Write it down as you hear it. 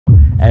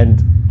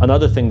And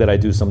another thing that I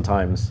do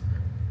sometimes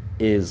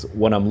is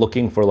when I'm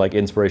looking for like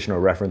inspiration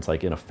or reference,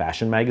 like in a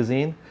fashion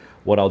magazine,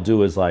 what I'll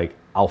do is like,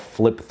 I'll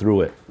flip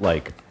through it.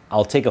 Like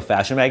I'll take a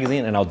fashion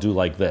magazine and I'll do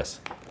like this,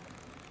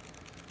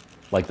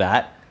 like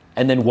that.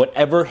 And then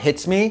whatever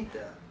hits me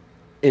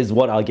is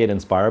what I'll get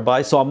inspired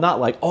by. So I'm not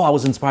like, oh, I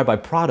was inspired by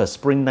Prada,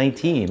 spring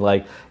 19.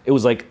 Like it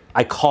was like,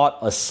 I caught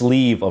a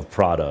sleeve of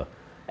Prada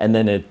and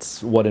then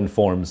it's what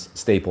informs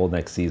Staple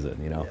next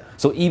season, you know? Yeah.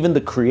 So even the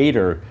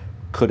creator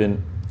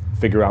couldn't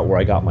figure out where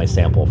I got my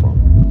sample from.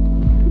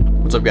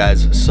 What's up,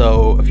 guys?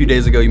 So a few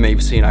days ago, you may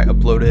have seen I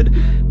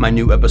uploaded my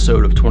new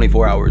episode of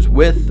 24 Hours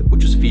With,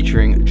 which is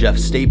featuring Jeff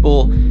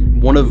Staple.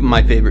 One of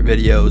my favorite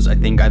videos I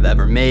think I've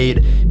ever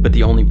made, but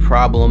the only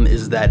problem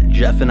is that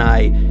Jeff and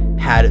I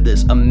had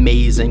this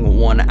amazing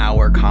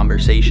 1-hour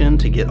conversation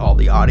to get all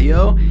the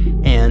audio,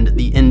 and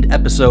the end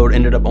episode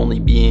ended up only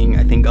being,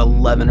 I think,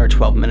 11 or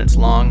 12 minutes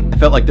long. I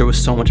felt like there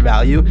was so much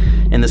value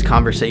in this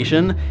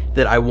conversation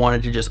that I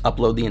wanted to just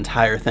upload the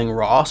entire thing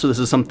raw. So this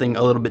is something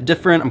a little bit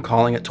different. I'm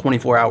calling it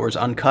 24 Hours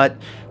Uncut,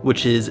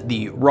 which is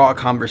the raw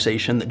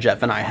conversation that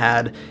Jeff and I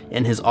had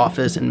in his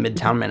office in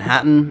Midtown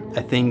Manhattan.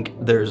 I think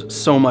there's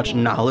so much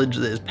knowledge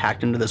that is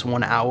packed into this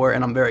 1 hour,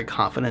 and I'm very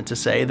confident to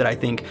say that I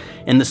think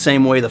in the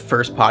same way the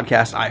first podcast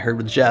I heard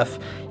with Jeff,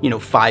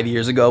 5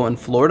 years ago in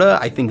Florida,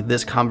 I think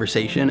this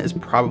conversation is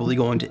probably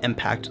going to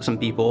impact some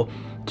people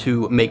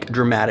to make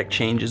dramatic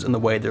changes in the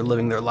way they're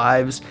living their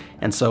lives.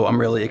 And so I'm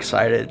really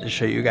excited to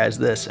show you guys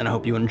this, and I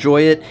hope you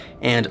enjoy it.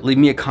 And leave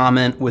me a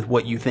comment with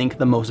what you think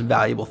the most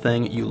valuable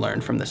thing you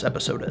learned from this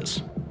episode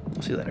is.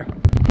 I'll see you later.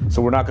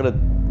 So we're not gonna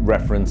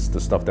reference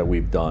the stuff that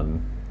we've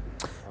done.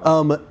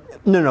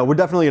 No, we're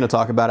definitely gonna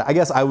talk about it. I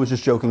guess I was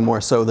just joking more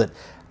so that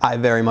I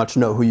very much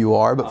know who you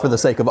are, but for the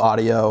sake of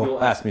audio.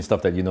 You'll ask me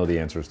stuff that you know the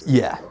answers to.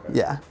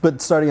 Yeah.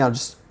 But starting out,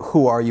 just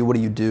who are you? What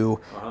do you do?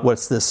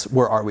 What's this?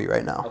 Where are we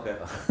right now?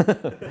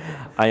 Okay.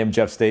 I am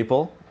Jeff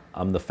Staple.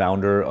 I'm the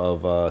founder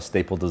of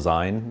Staple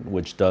Design,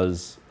 which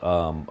does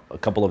a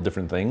couple of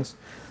different things.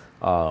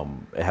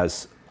 It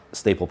has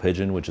Staple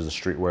Pigeon, which is a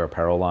streetwear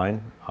apparel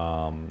line.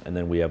 And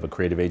then we have a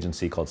creative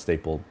agency called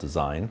Staple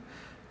Design.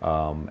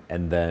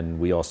 And then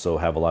we also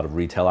have a lot of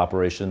retail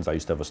operations. I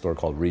used to have a store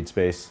called Reed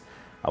Space.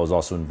 I was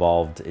also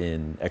involved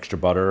in Extra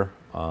Butter,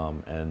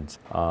 and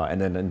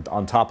then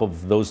on top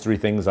of those three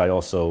things, I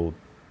also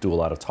do a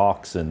lot of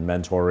talks and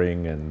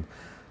mentoring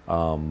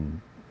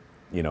and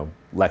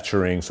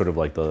lecturing, sort of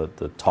like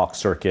the talk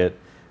circuit,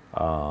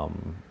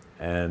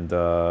 and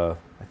I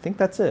think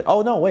that's it.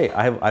 Oh no, wait,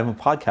 I'm a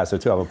podcaster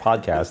too. I have a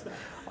podcast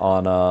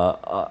on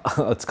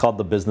it's called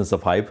The Business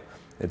of Hype.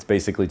 It's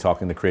basically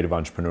talking to creative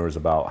entrepreneurs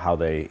about how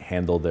they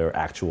handle their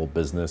actual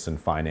business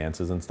and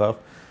finances and stuff.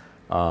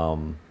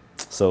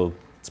 So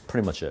that's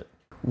pretty much it.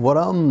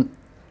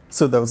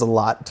 So there was a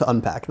lot to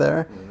unpack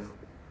there. Mm-hmm.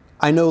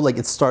 I know, like,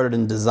 it started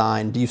in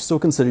design. Do you still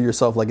consider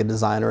yourself like a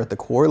designer at the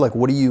core? Like,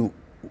 what do you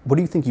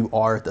think you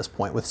are at this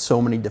point with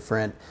so many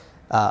different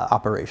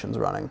operations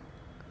running?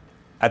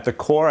 At the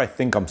core, I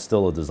think I'm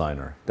still a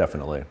designer,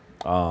 definitely.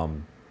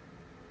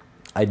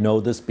 I know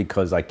this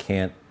because I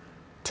can't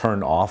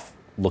turn off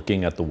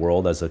looking at the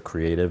world as a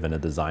creative and a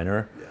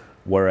designer. Yeah.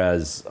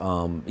 Whereas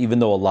even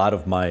though a lot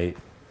of my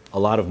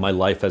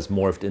life has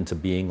morphed into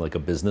being like a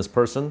business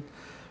person,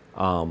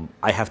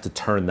 I have to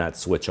turn that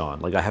switch on.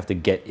 Like I have to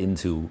get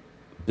into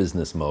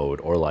business mode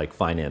or like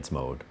finance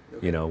mode,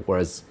 okay.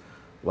 Whereas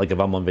like if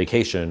I'm on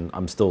vacation,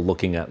 I'm still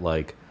looking at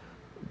like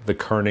the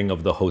kerning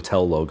of the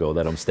hotel logo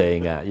that I'm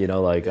staying at,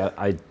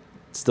 I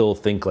still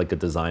think like a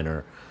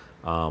designer.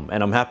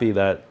 And I'm happy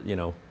that,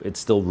 it's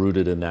still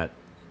rooted in that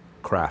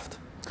craft.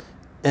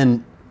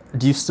 And are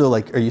you still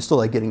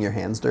like getting your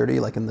hands dirty,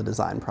 like in the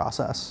design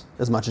process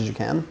as much as you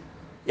can?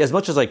 As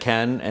much as I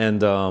can,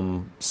 and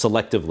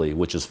selectively,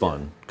 which is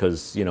fun,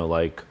 because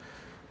like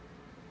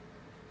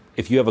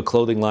if you have a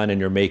clothing line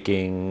and you're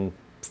making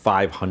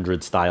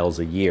 500 styles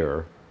a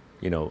year,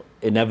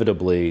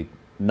 inevitably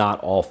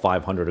not all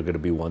 500 are going to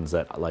be ones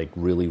that like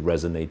really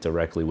resonate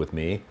directly with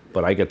me,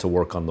 but I get to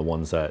work on the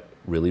ones that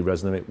really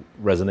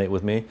resonate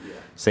with me. Yeah.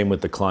 Same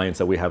with the clients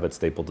that we have at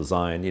Staple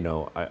Design.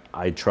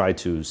 I try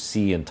to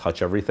see and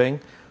touch everything,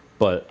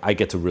 but I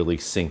get to really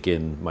sink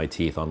in my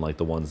teeth on like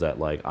the ones that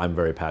like I'm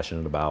very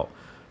passionate about.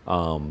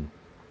 And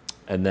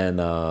then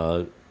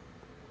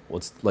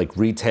what's like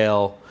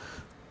retail?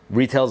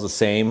 Retail's the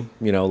same.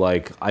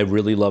 Like I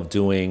really love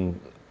doing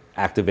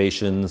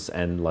activations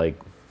and like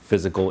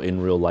physical in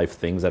real life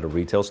things at a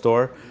retail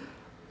store.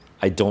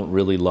 I don't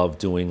really love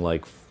doing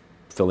like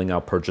filling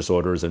out purchase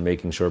orders and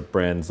making sure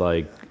brands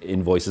like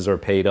invoices are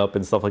paid up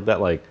and stuff like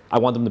that. Like I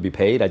want them to be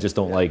paid. I just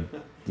don't like,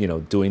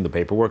 doing the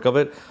paperwork of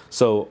it.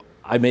 So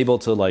I'm able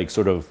to like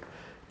sort of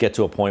get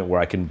to a point where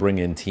I can bring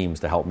in teams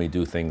to help me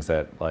do things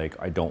that like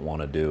I don't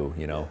want to do,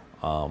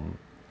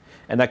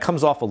 and that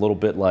comes off a little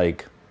bit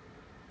like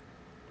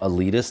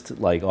elitist,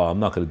 like, oh, I'm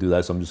not going to do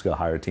that, so I'm just going to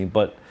hire a team.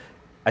 But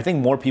I think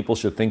more people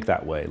should think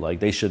that way. Like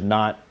they should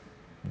not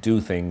do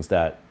things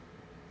that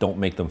don't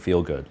make them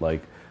feel good.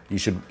 Like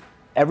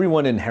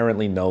everyone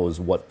inherently knows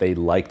what they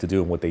like to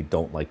do and what they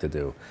don't like to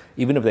do.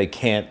 Even if they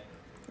can't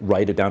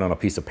write it down on a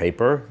piece of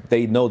paper,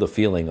 they know the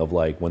feeling of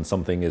like when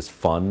something is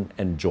fun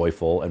and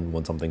joyful and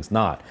when something's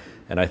not.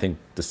 And I think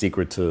the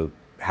secret to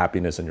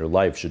happiness in your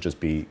life should just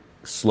be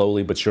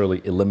slowly but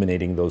surely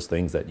eliminating those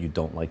things that you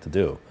don't like to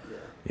do.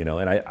 You know,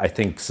 and I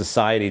think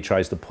society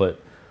tries to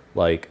put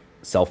like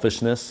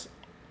selfishness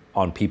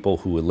on people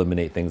who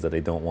eliminate things that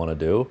they don't want to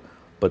do,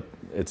 but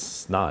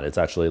it's not. It's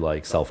actually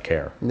like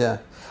self-care. Yeah.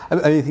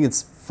 I think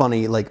it's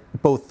funny, like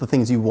both the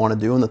things you want to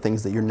do and the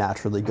things that you're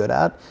naturally good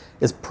at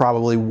is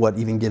probably what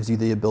even gives you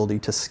the ability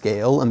to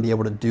scale and be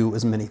able to do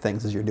as many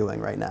things as you're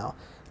doing right now.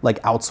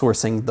 Like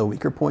outsourcing the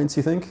weaker points,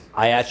 you think?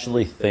 I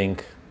actually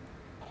think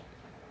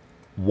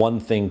one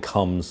thing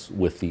comes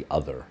with the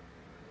other. Okay.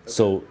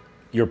 So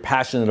you're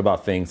passionate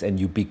about things and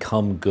you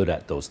become good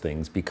at those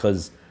things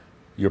because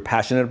you're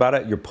passionate about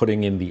it, you're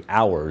putting in the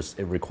hours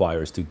it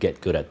requires to get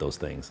good at those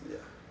things,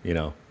 you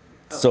know?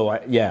 So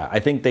I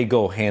think they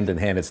go hand in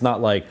hand. It's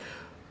not like,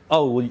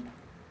 oh, well,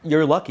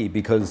 you're lucky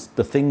because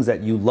the things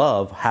that you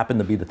love happen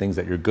to be the things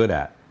that you're good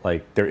at.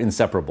 Like they're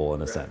inseparable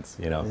in a sense,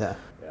 you know?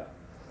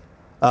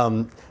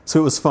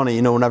 So it was funny,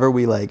 you know, whenever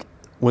when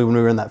we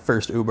were in that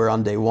first Uber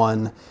on day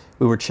one,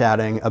 we were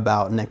chatting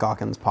about Nick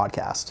Hawkins'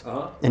 podcast.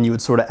 And you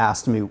had sort of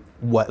asked me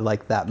what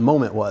like that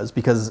moment was,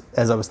 because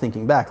as I was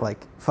thinking back,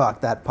 like,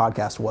 fuck, that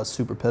podcast was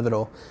super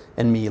pivotal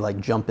in me like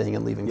jumping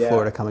and leaving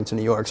Florida, coming to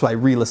New York. So I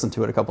re-listened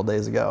to it a couple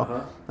days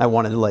ago. I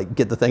wanted to like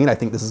get the thing, and I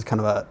think this is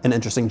kind of an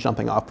interesting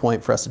jumping off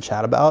point for us to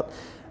chat about.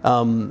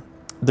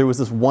 There was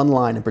this one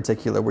line in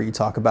particular where you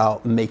talk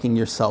about making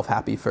yourself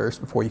happy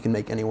first before you can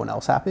make anyone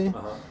else happy.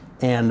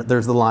 And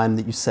there's the line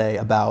that you say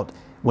about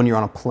when you're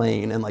on a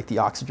plane and like the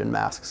oxygen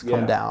masks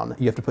come down,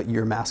 you have to put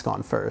your mask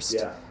on first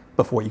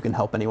before you can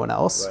help anyone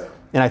else.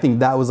 And I think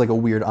that was like a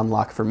weird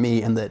unlock for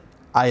me, in that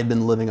I had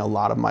been living a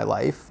lot of my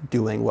life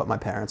doing what my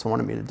parents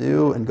wanted me to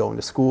do and going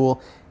to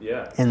school.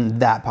 And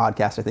that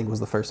podcast, I think, was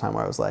the first time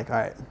where I was like, all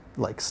right,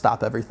 like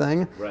stop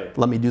everything.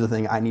 Let me do the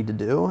thing I need to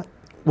do.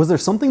 Was there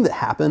something that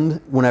happened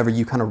whenever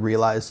you kind of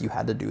realized you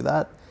had to do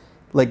that?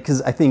 Like,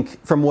 because I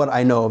think from what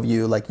I know of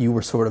you, like you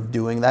were sort of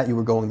doing that. You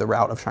were going the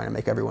route of trying to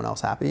make everyone else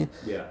happy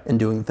and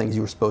doing the things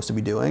you were supposed to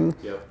be doing.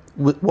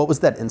 What was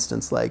that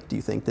instance like? Do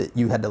you think that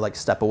you had to like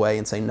step away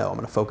and say, no, I'm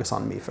going to focus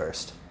on me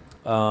first?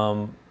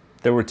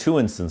 There were two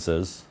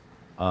instances.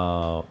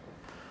 One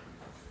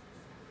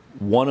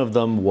of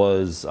them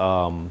was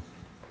the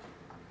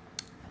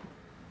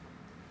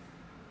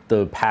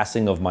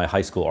passing of my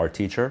high school art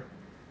teacher,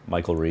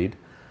 Michael Reed.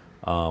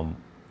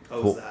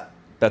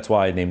 That's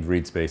why I named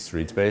Reed Space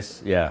Reed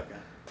Space. Yeah. Okay.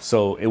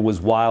 So it was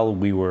while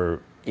we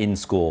were in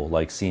school,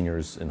 like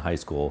seniors in high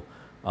school.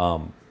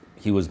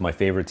 He was my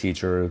favorite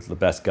teacher, the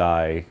best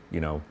guy,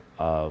 you know,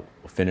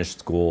 finished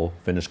school,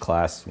 finished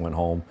class, went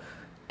home,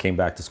 came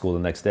back to school the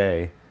next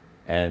day,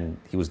 and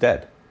he was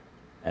dead.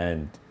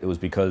 And it was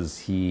because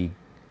he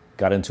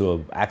got into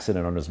an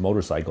accident on his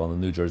motorcycle on the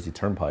New Jersey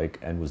Turnpike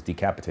and was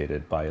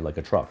decapitated by like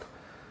a truck.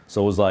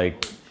 So it was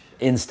like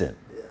instant.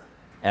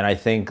 And I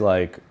think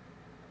like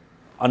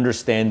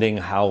understanding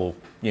how,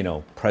 you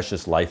know,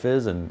 precious life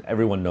is, and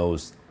everyone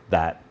knows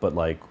that, but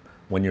like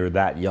when you're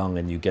that young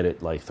and you get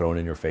it like thrown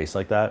in your face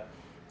like that,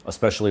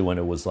 especially when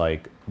it was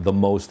like the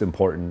most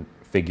important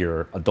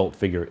figure, adult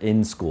figure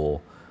in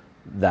school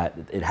that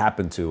it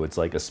happened to, it's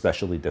like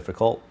especially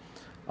difficult.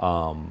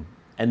 And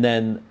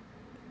then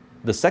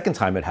the second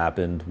time it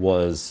happened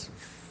was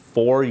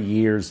 4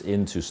 years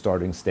into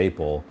starting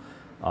Staple.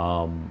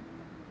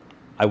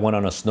 I went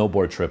on a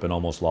snowboard trip and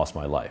almost lost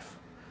my life.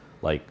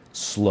 Like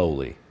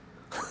slowly.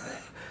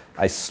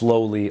 I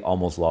slowly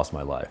almost lost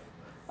my life.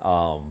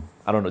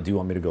 I don't know, do you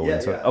want me to go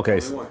into it? Okay.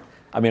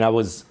 I mean, I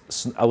was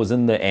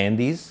in the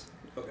Andes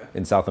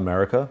in South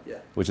America,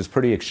 which is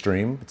pretty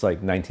extreme. It's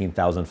like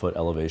 19,000 foot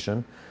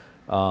elevation.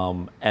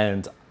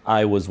 And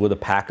I was with a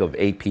pack of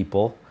 8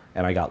 people,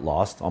 and I got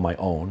lost on my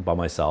own by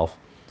myself.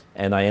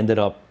 And I ended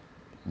up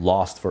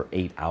lost for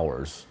 8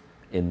 hours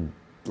in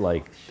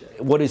like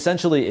what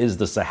essentially is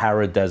the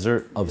Sahara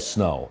Desert of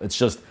snow. It's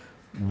just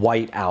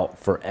white out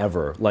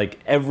forever. Like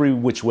every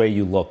which way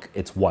you look,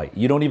 it's white.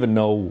 You don't even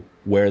know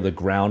where the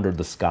ground or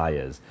the sky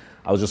is.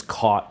 I was just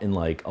caught in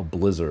like a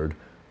blizzard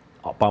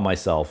by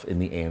myself in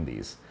the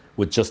Andes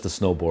with just a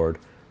snowboard,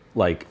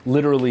 like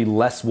literally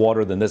less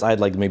water than this. I had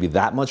like maybe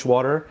that much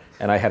water,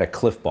 and I had a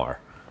Cliff Bar,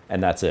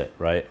 and that's it,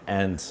 right?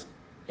 And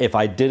if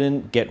I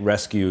didn't get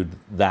rescued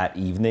that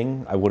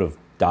evening, I would have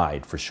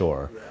died for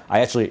sure. I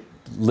actually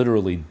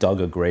literally dug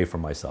a grave for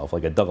myself.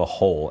 Like I dug a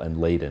hole and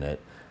laid in it,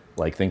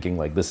 like thinking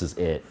like this is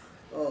it.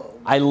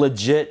 I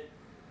legit,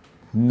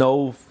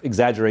 no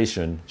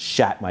exaggeration,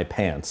 shat my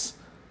pants.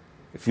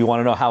 If you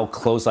want to know how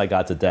close I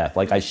got to death,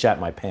 like I shat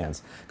my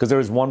pants. Because there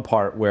was one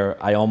part where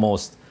I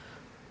almost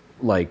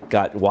like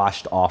got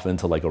washed off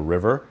into like a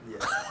river.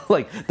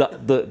 Like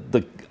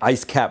the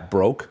ice cap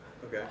broke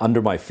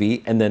under my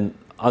feet, and then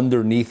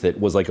underneath it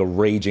was like a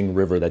raging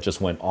river that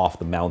just went off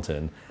the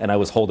mountain, and I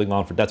was holding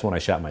on for, that's when I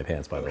shat my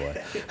pants, by the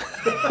way.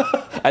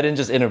 I didn't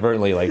just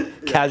inadvertently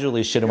like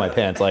casually shit in my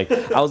pants. Like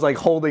I was like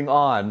holding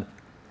on,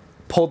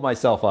 pulled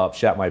myself up,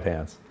 shat my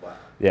pants.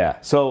 Yeah.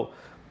 So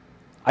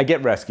I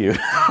get rescued.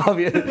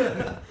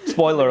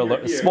 Spoiler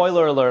alert!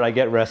 Spoiler alert! I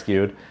get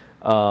rescued,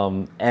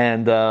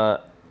 and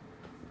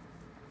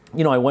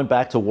you know, I went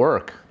back to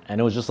work,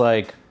 and it was just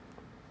like,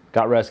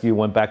 got rescued,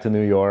 went back to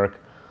New York,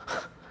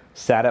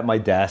 sat at my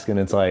desk, and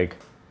it's like,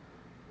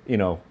 you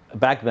know,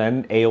 back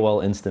then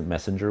AOL Instant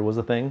Messenger was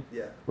a thing,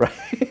 Yeah.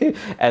 right?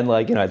 And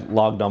like, you know, I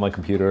logged on my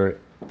computer,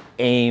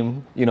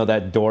 AIM, you know,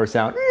 that door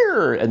sound,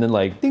 and then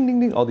like ding ding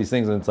ding, all these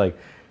things, and it's like,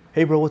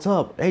 hey bro, what's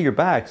up? Hey, you're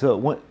back. So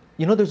what?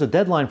 You know, there's a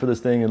deadline for this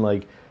thing, and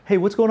like, hey,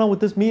 what's going on with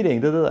this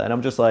meeting? Da, da, da. And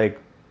I'm just like,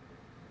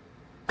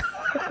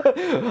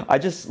 I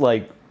just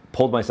like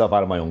pulled myself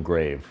out of my own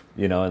grave,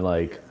 you know, and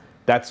like,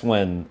 that's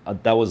when,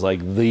 that was like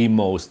the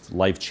most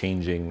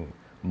life-changing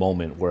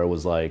moment where it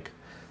was like,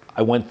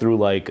 I went through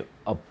like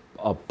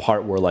a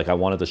part where like I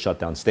wanted to shut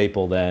down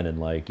Staple then and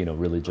like, you know,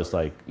 really just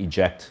like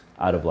eject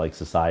out of like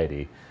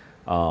society.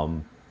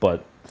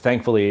 But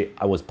thankfully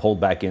I was pulled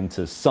back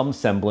into some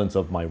semblance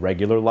of my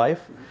regular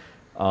life.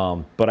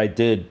 But I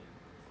did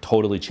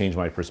totally change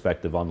my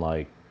perspective on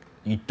like,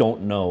 you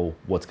don't know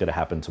what's going to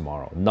happen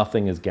tomorrow.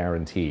 Nothing is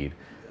guaranteed.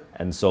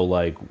 And so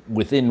like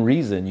within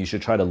reason, you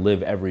should try to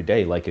live every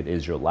day like it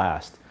is your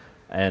last.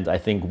 And I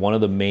think one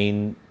of the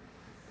main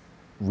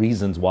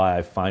reasons why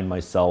I find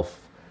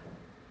myself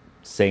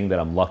saying that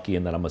I'm lucky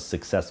and that I'm a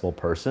successful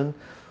person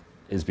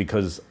is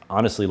because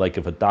honestly, like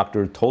if a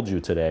doctor told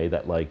you today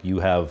that like you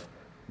have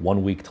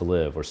 1 week to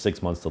live or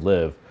 6 months to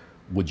live,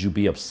 would you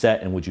be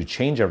upset and would you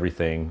change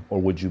everything,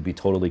 or would you be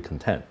totally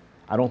content?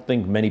 I don't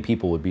think many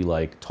people would be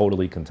like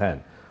totally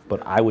content,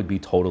 but I would be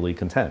totally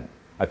content.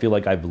 I feel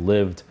like I've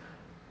lived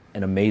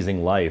an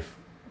amazing life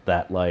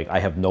that like I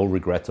have no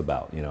regrets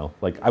about, you know?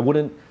 Like I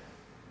wouldn't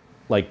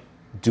like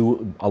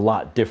do a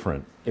lot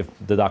different if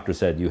the doctor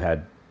said you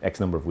had X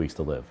number of weeks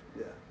to live.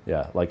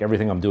 Yeah, like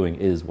everything I'm doing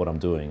is what I'm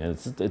doing. And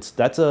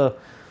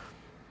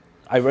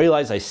I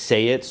realize I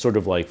say it sort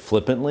of like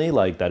flippantly,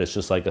 like that it's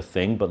just like a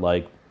thing, but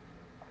like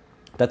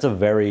that's a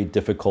very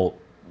difficult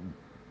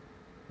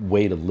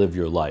way to live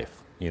your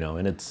life, you know?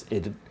 And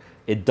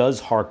it does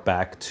hark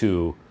back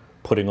to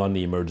putting on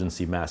the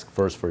emergency mask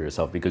first for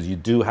yourself, because you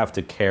do have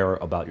to care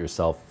about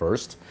yourself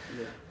first.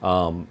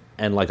 Yeah.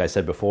 And like I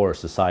said before,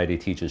 society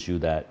teaches you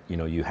that, you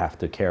know, you have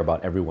to care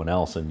about everyone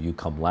else and you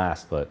come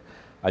last, but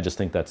I just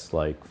think that's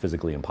like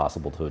physically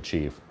impossible to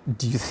achieve.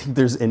 Do you think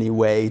there's any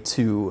way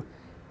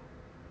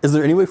is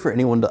there any way for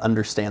anyone to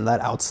understand that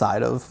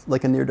outside of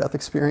like a near-death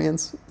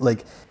experience?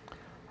 Like,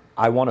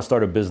 I want to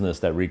start a business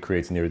that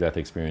recreates near-death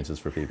experiences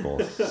for people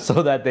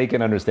so that they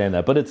can understand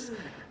that. But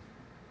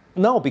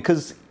no,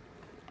 because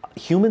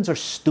humans are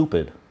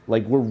stupid.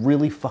 Like, we're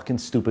really fucking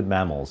stupid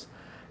mammals.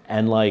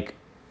 And like,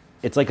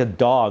 it's like a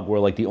dog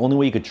where like the only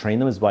way you could train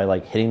them is by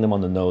like hitting them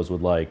on the nose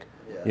with like,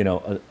 you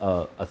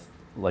know,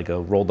 like a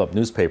rolled up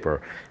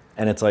newspaper.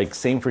 And it's like,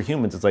 same for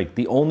humans. It's like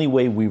the only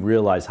way we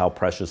realize how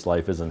precious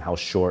life is and how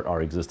short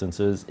our existence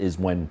is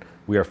when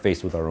we are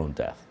faced with our own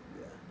death,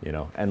 you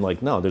know? And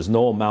like, no, there's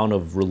no amount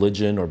of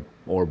religion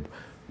or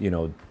you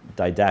know,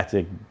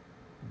 didactic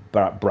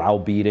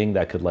browbeating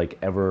that could like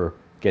ever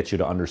get you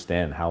to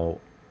understand how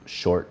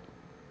short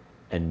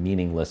and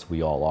meaningless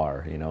we all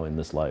are, you know, in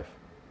this life.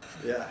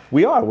 Yeah.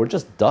 We're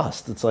just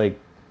dust. It's like,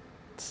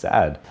 it's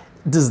sad.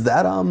 Does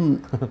that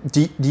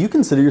do you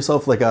consider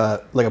yourself like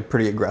a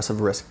pretty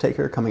aggressive risk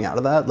taker coming out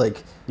of that?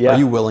 Like, are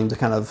you willing to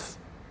kind of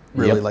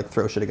really like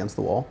throw shit against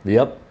the wall?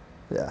 Yep.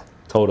 Yeah.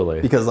 Totally.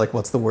 Because like,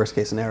 what's the worst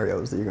case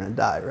scenario is that you're gonna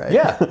die, right?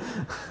 Yeah.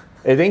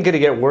 It ain't gonna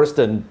get worse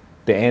than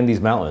the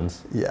Andes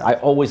Mountains. Yeah. I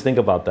always think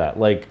about that.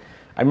 Like,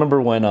 I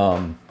remember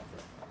when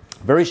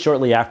very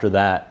shortly after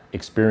that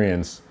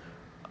experience,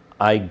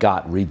 I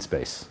got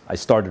ReadSpace. I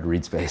started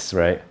ReadSpace,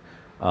 right?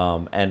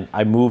 And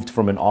I moved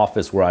from an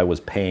office where I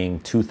was paying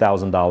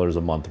 $2,000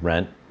 a month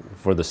rent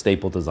for the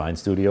Staple Design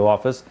Studio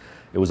office.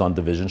 It was on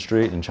Division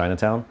Street in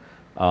Chinatown.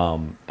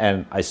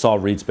 And I saw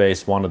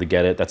ReadSpace, wanted to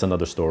get it. That's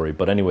another story.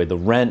 But anyway, the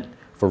rent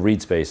for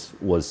ReadSpace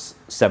was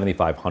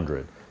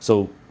 $7,500.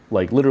 So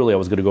like literally I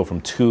was gonna go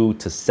from $2,000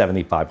 to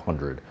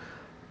 $7,500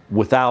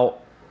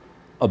 without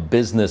a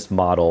business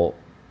model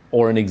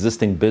or an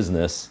existing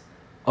business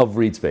of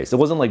ReadSpace. It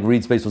wasn't like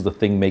ReadSpace was the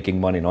thing making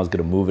money and I was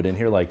gonna move it in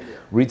here. Like,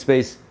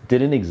 ReadSpace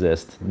didn't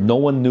exist. No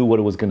one knew what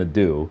it was gonna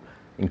do,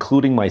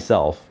 including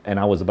myself, and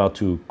I was about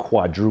to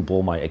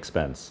quadruple my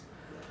expense.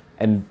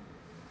 And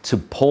to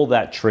pull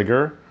that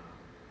trigger,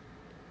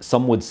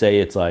 some would say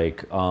it's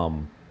like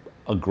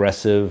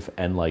aggressive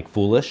and like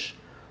foolish,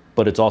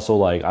 but it's also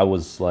like, I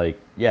was like,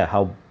 yeah,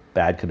 how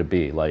bad could it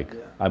be? Like,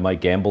 I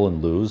might gamble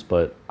and lose,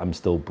 but I'm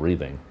still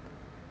breathing.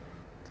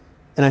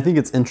 And I think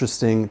it's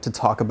interesting to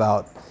talk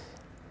about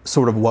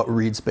sort of what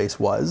ReadSpace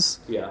was.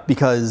 Yeah.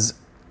 Because,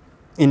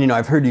 and you know,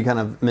 I've heard you kind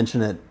of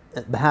mention it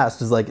in the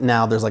past, is like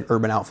now there's like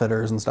Urban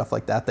Outfitters and stuff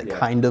like that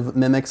kind of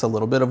mimics a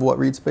little bit of what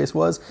ReadSpace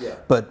was. Yeah.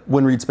 But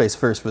when ReadSpace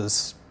first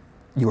was,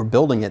 you were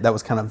building it, that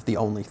was kind of the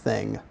only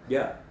thing.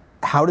 Yeah.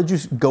 How did you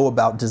go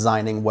about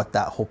designing what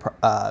that whole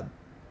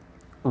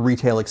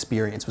retail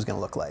experience was going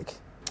to look like?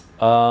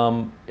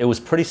 It was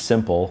pretty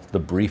simple, the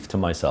brief to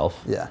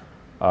myself. Yeah.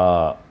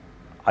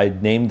 I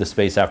named the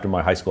space after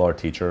my high school art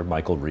teacher,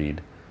 Michael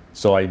Reed.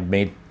 So I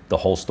made the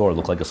whole store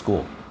look like a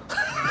school.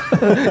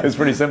 It's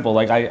pretty simple.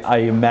 Like I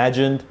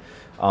imagined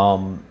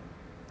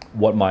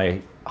what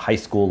my high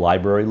school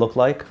library looked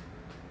like,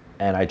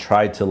 and I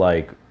tried to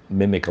like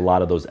mimic a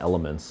lot of those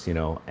elements, you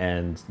know,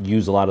 and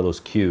use a lot of those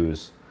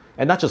cues.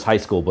 And not just high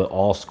school, but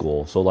all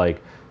school. So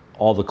like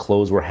all the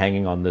clothes were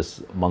hanging on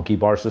this monkey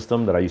bar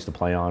system that I used to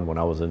play on when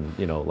I was in,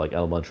 you know, like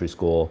elementary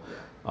school.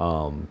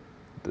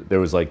 There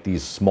was like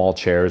these small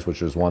chairs,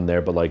 which was one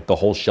there, but like the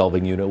whole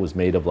shelving unit was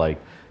made of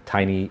like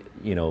tiny,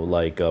 you know,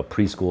 like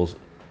preschool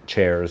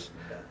chairs.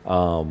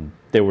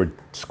 There were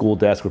school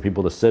desks for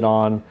people to sit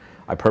on.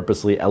 I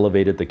purposely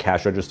elevated the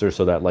cash register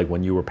so that like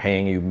when you were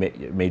paying,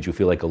 it made you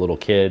feel like a little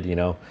kid, you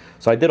know?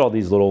 So I did all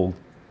these little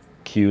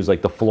cues,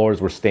 like the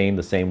floors were stained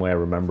the same way I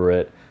remember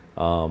it.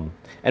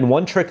 And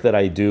one trick that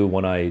I do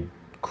when I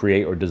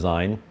create or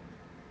design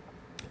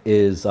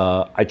is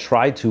I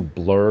try to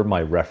blur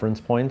my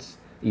reference points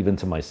even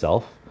to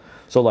myself.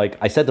 So like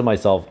I said to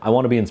myself, I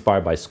want to be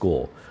inspired by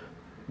school,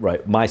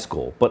 right? My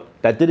school. But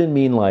that didn't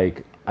mean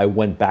like I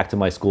went back to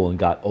my school and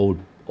got old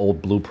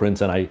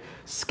blueprints and I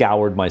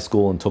scoured my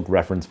school and took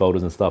reference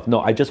photos and stuff. No,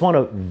 I just want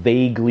to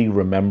vaguely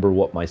remember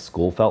what my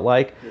school felt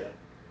like,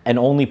 and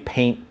only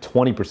paint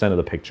 20% of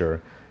the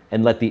picture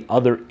and let the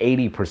other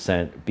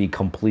 80% be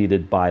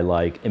completed by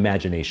like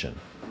imagination,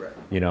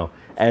 you know?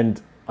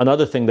 And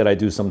another thing that I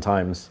do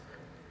sometimes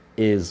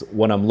is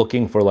when I'm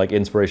looking for like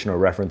inspiration or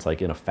reference,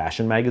 like in a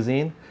fashion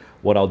magazine,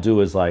 what I'll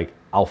do is like,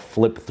 I'll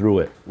flip through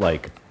it.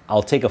 Like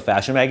I'll take a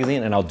fashion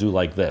magazine and I'll do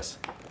like this,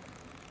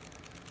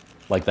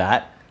 like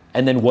that.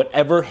 And then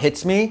whatever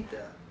hits me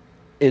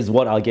is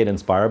what I'll get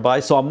inspired by.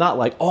 So I'm not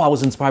like, oh, I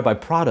was inspired by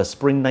Prada,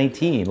 spring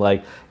 19.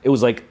 Like, it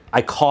was like,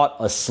 I caught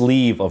a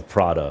sleeve of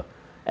Prada,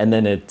 and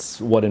then it's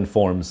what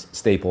informs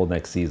Staple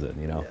next season,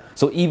 you know?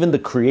 So even the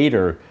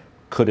creator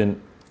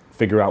couldn't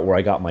figure out where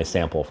I got my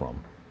sample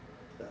from.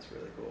 That's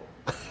really cool.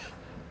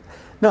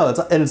 No,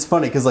 and it's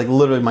funny because like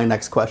literally my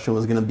next question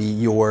was gonna be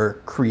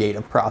your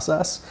creative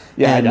process.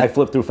 Yeah, I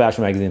flip through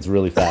fashion magazines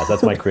really fast.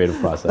 That's my creative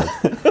process.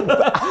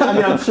 I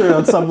mean, I'm sure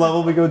on some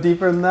level we go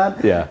deeper than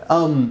that. Yeah.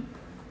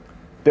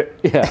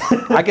 Yeah,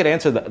 I could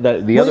answer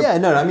the other. Yeah,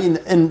 no, I mean,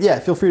 and yeah,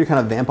 feel free to kind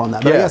of vamp on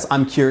that. But I guess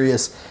I'm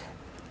curious,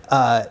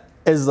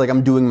 as like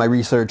I'm doing my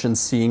research and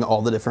seeing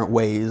all the different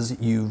ways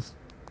you've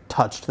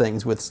touched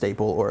things with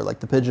Staple or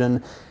like the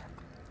Pigeon,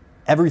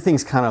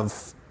 everything's kind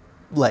of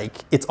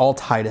like, it's all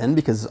tied in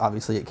because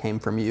obviously it came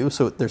from you,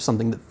 so there's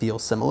something that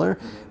feels similar,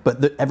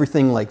 but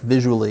everything like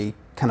visually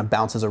kind of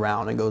bounces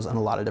around and goes in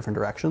a lot of different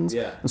directions.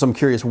 Yeah. And so I'm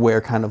curious where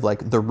kind of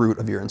like the root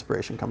of your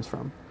inspiration comes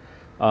from.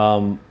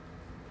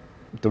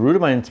 The root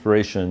of my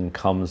inspiration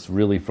comes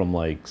really from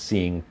like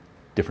seeing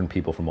different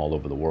people from all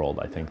over the world.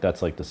 I think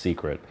that's like the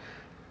secret.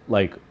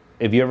 Like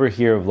if you ever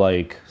hear of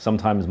like,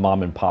 sometimes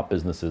mom and pop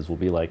businesses will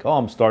be like, oh,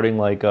 I'm starting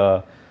like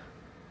a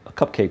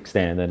cupcake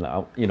stand, and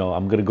you know,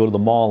 I'm gonna go to the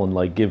mall and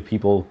like give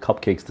people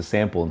cupcakes to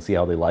sample and see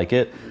how they like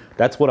it.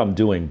 That's what I'm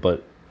doing,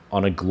 but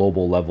on a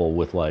global level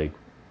with like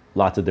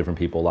lots of different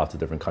people, lots of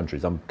different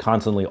countries. I'm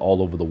constantly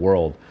all over the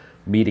world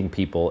meeting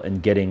people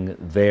and getting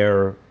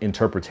their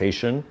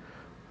interpretation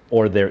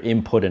or their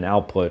input and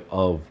output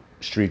of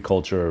street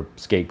culture,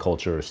 skate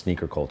culture,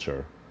 sneaker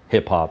culture,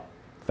 hip hop,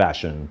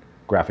 fashion,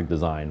 graphic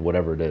design,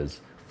 whatever it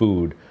is,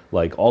 food,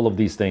 like all of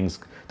these things.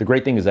 The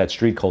great thing is that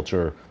street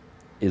culture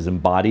is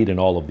embodied in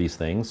all of these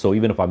things. So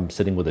even if I'm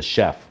sitting with a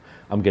chef,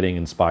 I'm getting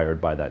inspired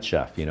by that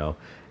chef, you know?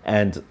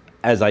 And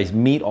as I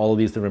meet all of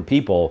these different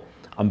people,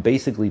 I'm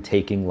basically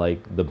taking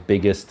like the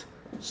biggest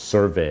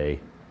survey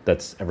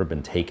that's ever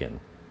been taken,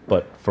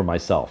 but for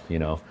myself, you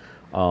know?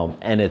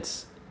 And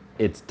it's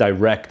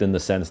direct in the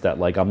sense that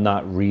like, I'm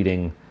not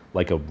reading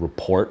like a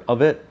report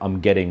of it. I'm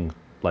getting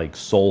like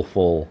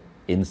soulful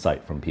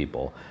insight from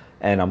people.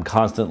 And I'm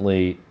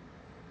constantly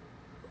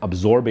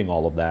absorbing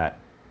all of that,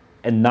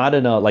 and not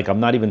in a, like, I'm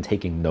not even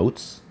taking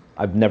notes.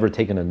 I've never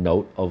taken a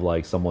note of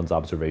like someone's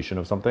observation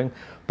of something,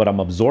 but I'm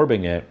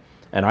absorbing it.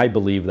 And I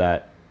believe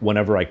that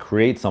whenever I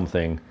create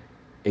something,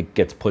 it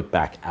gets put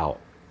back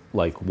out.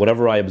 Like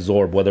whatever I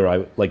absorb, whether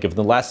I, like if in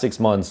the last 6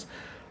 months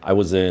I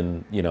was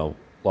in, you know,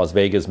 Las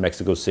Vegas,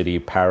 Mexico City,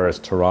 Paris,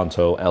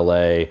 Toronto,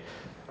 LA,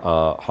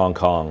 Hong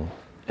Kong,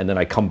 and then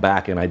I come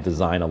back and I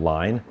design a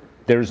line,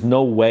 there's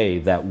no way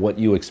that what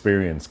you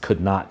experience could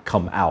not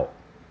come out.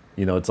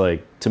 You know, it's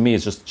like, to me,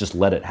 it's just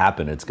let it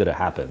happen. It's gonna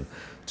happen.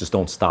 Just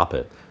don't stop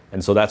it.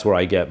 And so that's where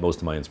I get most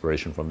of my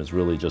inspiration from, is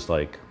really just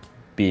like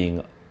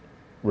being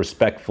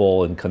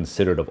respectful and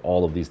considerate of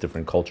all of these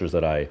different cultures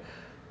that I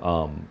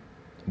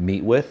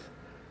meet with,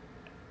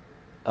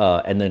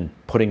 and then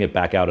putting it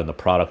back out in the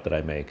product that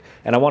I make.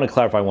 And I want to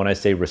clarify, when I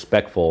say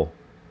respectful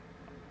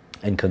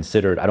and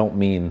considered, I don't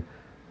mean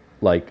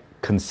like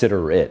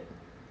considerate.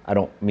 I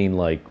don't mean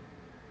like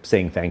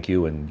saying thank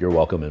you and you're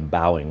welcome and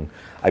bowing.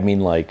 I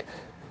mean like,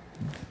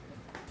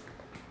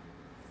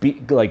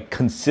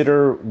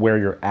 consider where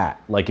you're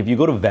at. Like if you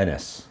go to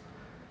Venice,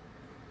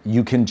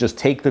 you can just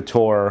take the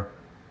tour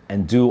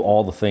and do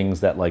all the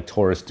things that like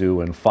tourists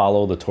do and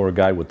follow the tour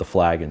guide with the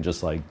flag and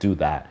just like do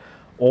that.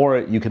 Or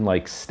you can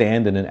like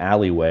stand in an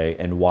alleyway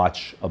and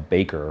watch a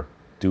baker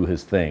do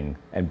his thing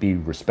and be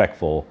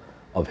respectful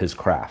of his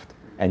craft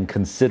and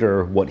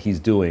consider what he's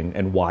doing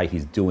and why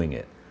he's doing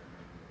it,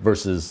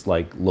 versus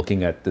like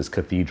looking at this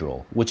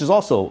cathedral, which is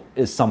also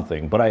is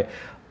something. But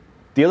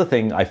the other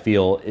thing I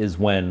feel is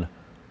when,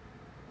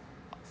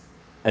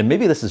 and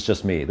maybe this is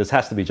just me, this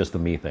has to be just a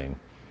me thing.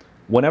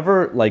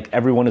 Whenever like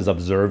everyone is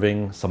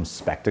observing some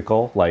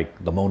spectacle,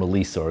 like the Mona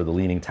Lisa or the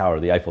Leaning Tower,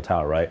 the Eiffel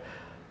Tower, right?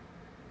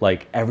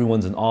 Like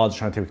everyone's in awe,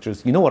 trying to take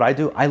pictures. You know what I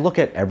do? I look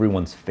at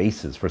everyone's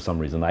faces for some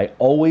reason. I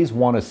always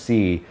want to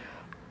see,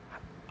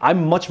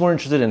 I'm much more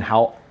interested in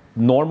how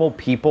normal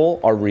people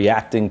are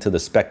reacting to the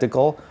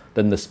spectacle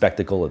than the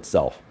spectacle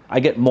itself. I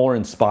get more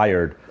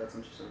inspired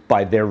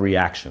by their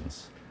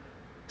reactions.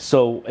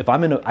 So if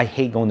I'm I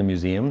hate going to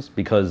museums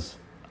because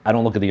I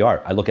don't look at the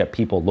art. I look at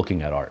people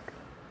looking at art.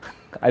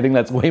 I think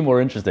that's way more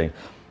interesting.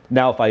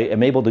 Now, if I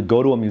am able to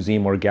go to a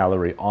museum or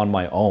gallery on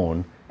my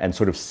own and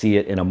sort of see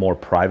it in a more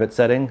private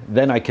setting,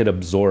 then I could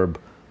absorb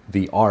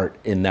the art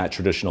in that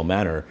traditional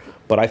manner.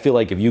 But I feel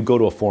like if you go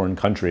to a foreign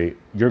country,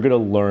 you're gonna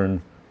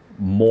learn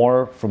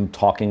more from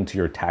talking to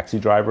your taxi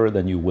driver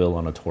than you will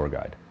on a tour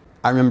guide.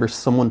 I remember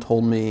someone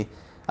told me,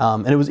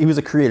 and he was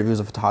a creative, he was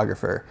a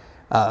photographer,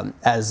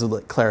 as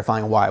like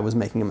clarifying why I was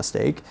making a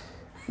mistake,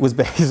 was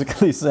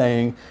basically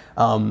saying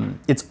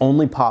it's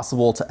only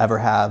possible to ever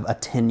have a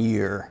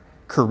 10-year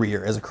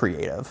career as a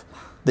creative,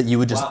 that you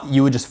would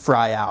just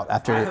fry out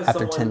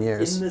after 10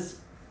 years. In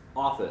this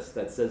office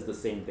that says the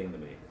same thing to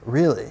me.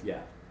 Really? Yeah.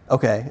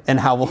 Okay. And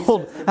how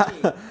old?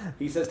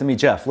 He says to me,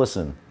 Jeff,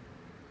 listen,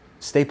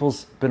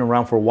 Staples been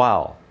around for a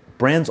while.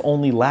 Brands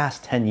only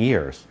last 10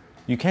 years.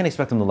 You can't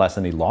expect them to last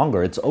any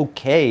longer. It's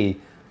okay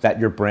that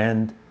your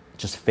brand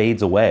just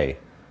fades away.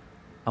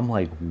 I'm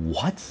like,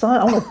 what, son?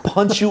 I want to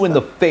punch you in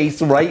the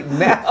face right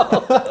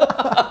now.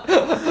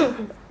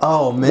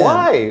 Oh, man.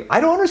 Why? I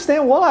don't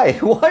understand why.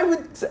 Why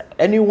would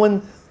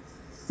anyone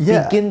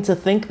begin to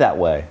think that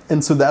way?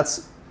 And so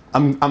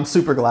I'm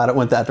super glad it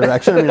went that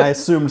direction. I mean, I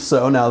assumed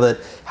so now that,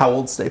 how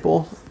old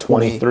Staple?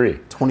 23.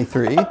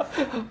 23.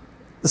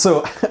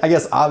 So I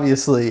guess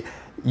obviously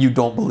you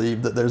don't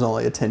believe that there's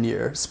only a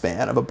 10-year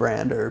span of a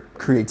brand or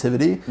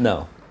creativity.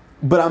 No.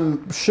 But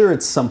I'm sure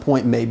at some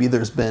point maybe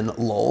there's been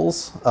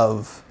lulls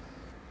of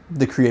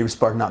the creative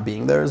spark not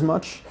being there as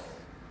much.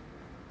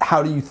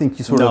 How do you think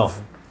you sort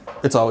of...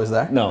 It's always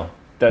there? No,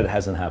 that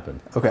hasn't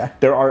happened. Okay.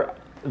 There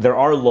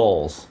are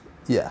lulls.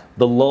 Yeah.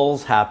 The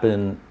lulls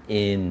happen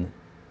in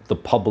the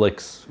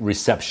public's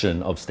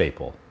reception of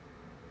Staple.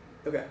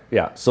 Okay.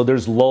 Yeah, so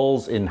there's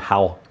lulls in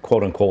how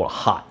quote unquote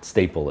hot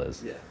Staple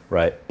is. Yeah.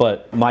 Right?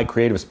 But my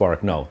creative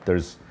spark, no.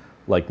 There's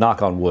like,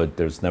 knock on wood,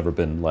 there's never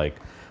been like,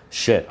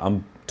 shit,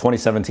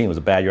 2017 was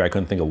a bad year. I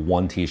couldn't think of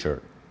one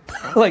t-shirt.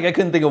 Like I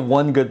couldn't think of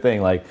one good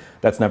thing. Like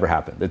that's never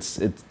happened.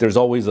 There's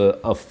always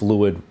a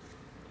fluid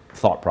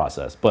thought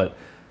process, but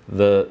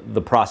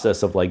the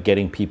process of like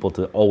getting people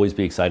to always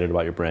be excited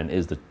about your brand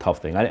is the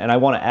tough thing. And I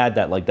want to add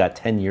that like that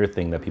 10-year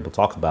thing that people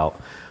talk about.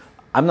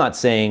 I'm not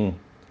saying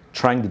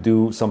trying to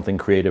do something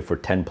creative for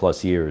 10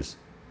 plus years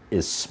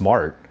is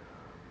smart.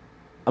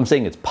 I'm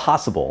saying it's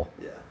possible.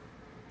 Yeah.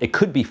 It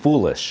could be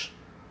foolish,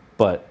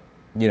 but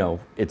you know,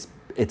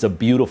 it's a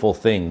beautiful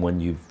thing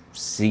when you've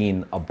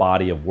seen a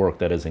body of work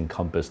that has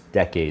encompassed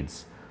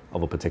decades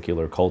of a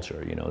particular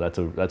culture. You know,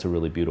 that's a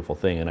really beautiful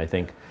thing. And I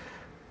think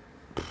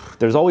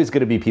there's always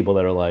going to be people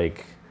that are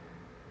like,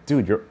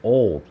 dude, you're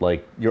old.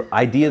 Like your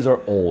ideas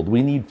are old.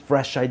 We need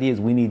fresh ideas.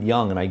 We need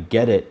young. And I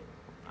get it.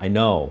 I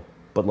know.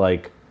 But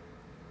like,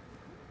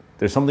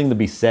 there's something to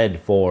be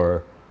said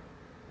for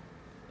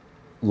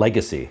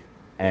legacy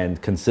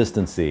and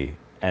consistency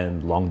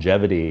and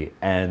longevity.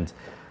 And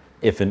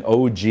if an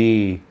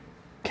OG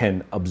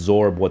can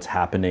absorb what's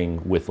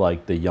happening with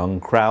like the young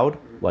crowd,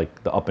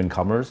 like the up and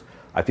comers,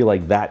 I feel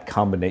like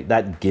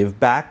that give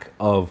back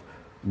of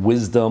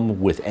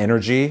wisdom with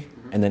energy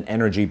and then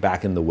energy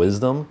back in the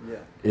wisdom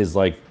is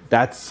like,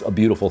 that's a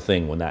beautiful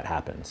thing when that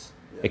happens.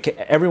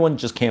 Everyone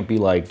just can't be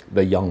like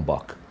the young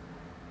buck,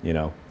 you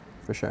know?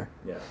 For sure.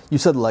 Yeah. You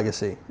said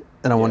legacy,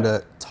 and I wanted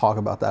to talk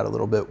about that a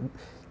little bit.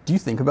 Do you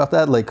think about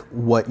that? Like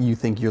what you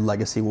think your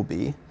legacy will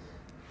be?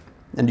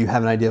 And do you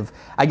have an idea of,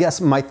 I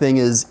guess my thing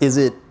is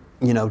it,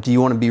 you know, do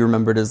you want to be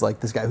remembered as like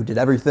this guy who did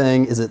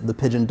everything? Is it the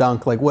pigeon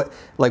dunk? Like what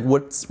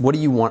do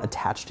you want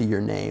attached to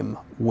your name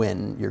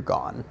when you're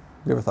gone?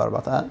 You ever thought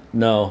about that?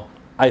 No,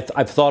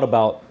 I've thought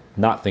about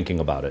not thinking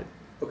about it.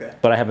 Okay.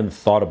 But I haven't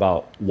thought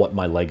about what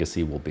my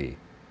legacy will be.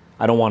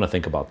 I don't want to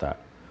think about that.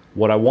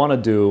 What I want to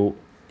do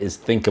is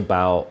think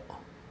about,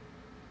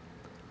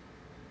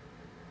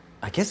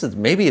 I guess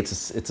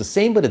it's the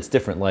same, but it's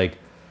different. Like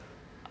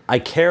I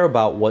care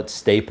about what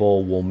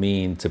Staple will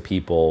mean to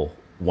people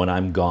when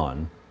I'm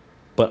gone,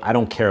 but I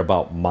don't care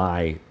about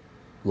my,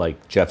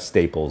 like Jeff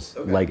Staples'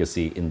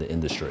 legacy in the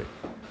industry.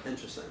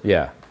 Interesting.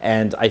 Yeah,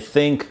 and I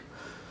think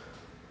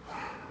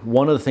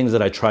one of the things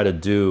that I try to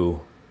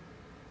do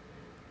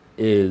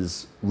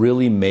is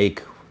really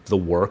make the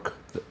work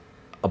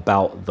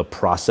about the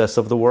process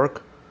of the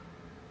work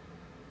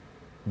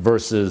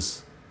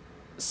versus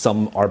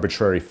some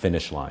arbitrary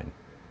finish line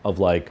of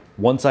like,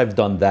 once I've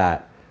done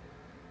that,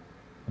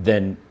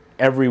 then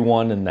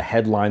everyone in the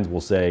headlines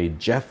will say,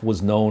 Jeff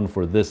was known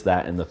for this,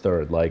 that, and the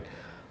third. Like,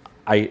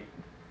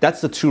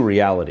 that's the two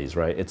realities,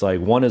 right? It's like,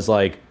 one is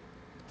like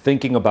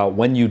thinking about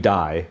when you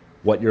die,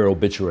 what your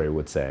obituary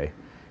would say.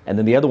 And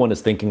then the other one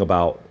is thinking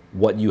about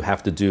what you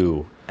have to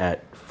do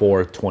at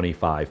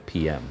 4:25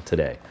 p.m.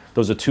 today.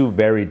 Those are two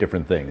very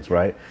different things,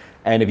 right?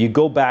 And if you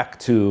go back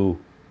to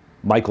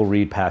Michael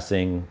Reed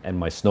passing and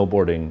my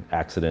snowboarding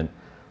accident,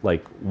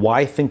 like,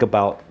 why think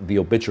about the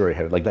obituary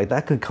header? Like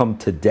that could come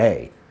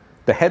today.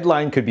 The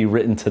headline could be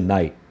written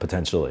tonight,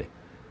 potentially.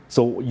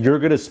 So you're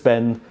gonna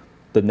spend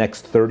the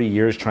next 30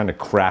 years trying to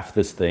craft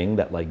this thing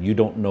that like you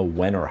don't know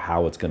when or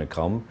how it's gonna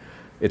come.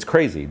 It's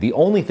crazy. The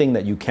only thing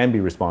that you can be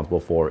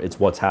responsible for is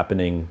what's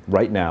happening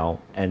right now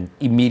and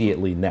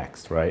immediately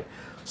next, right?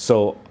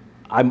 So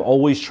I'm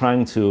always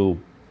trying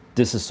to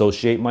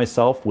disassociate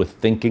myself with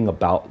thinking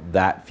about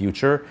that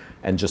future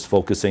and just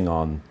focusing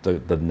on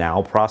the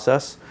now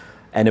process.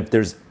 And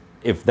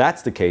if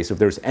that's the case, if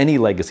there's any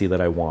legacy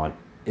that I want,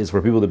 is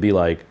for people to be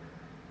like,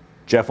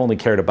 Jeff only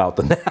cared about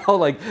the now,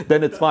 like,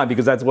 then it's fine,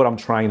 because that's what I'm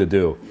trying to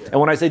do. And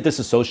when I say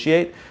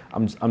disassociate,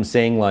 I'm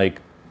saying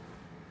like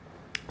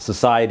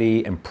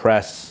society and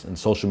press and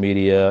social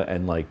media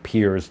and like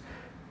peers,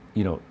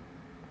 you know,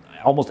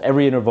 almost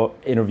every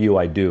interview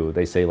I do,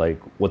 they say like,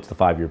 what's the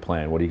 5-year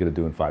plan? What are you gonna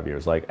do in 5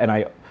 years? Like, and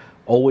I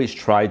always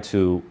try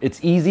to,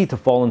 it's easy to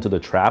fall into the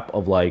trap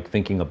of like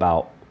thinking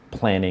about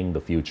planning the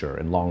future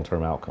and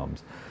long-term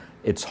outcomes.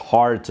 It's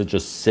hard to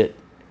just sit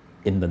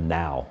in the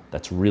now.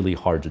 That's really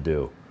hard to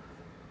do,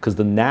 because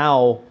the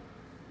now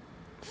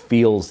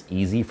feels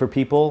easy for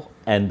people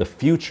and the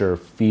future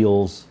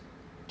feels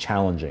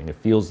challenging. It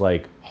feels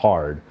like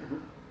hard.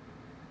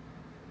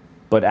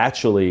 But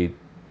actually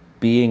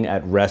being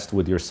at rest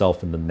with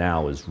yourself in the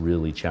now is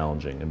really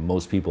challenging, and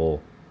most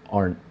people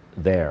aren't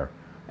there.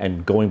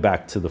 And going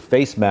back to the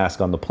face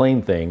mask on the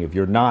plane thing, if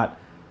you're not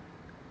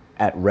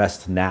at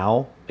rest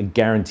now, I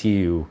guarantee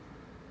you,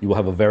 you will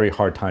have a very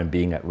hard time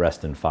being at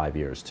rest in 5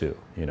 years too,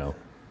 you know?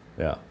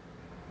 Yeah.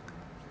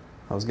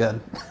 That was good.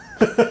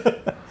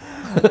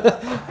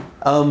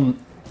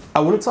 I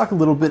want to talk a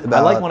little bit about...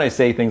 I like when I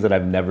say things that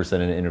I've never said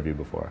in an interview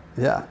before.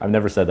 Yeah. I've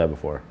never said that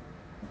before.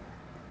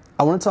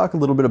 I want to talk a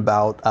little bit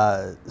about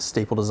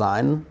staple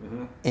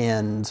design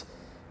and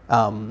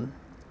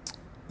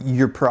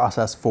your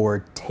process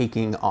for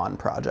taking on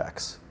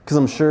projects. Because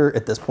I'm sure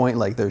at this point,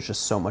 like, there's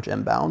just so much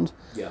inbound.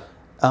 Yeah.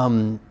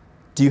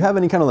 Do you have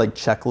any kind of like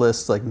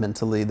checklist, like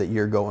mentally, that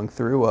you're going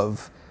through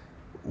of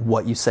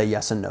what you say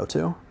yes and no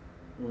to?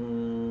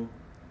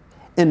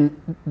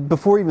 And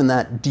before even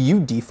that, do you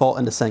default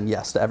into saying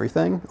yes to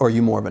everything, or are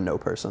you more of a no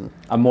person?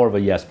 I'm more of a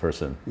yes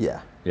person.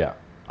 Yeah. Yeah.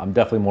 I'm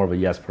definitely more of a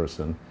yes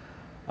person.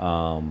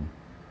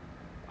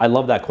 I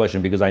love that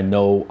question because I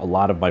know a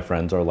lot of my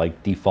friends are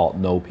like default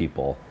no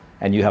people,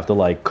 and you have to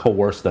like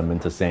coerce them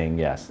into saying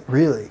yes.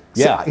 Really?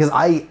 Yeah. So,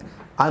 because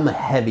I'm a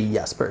heavy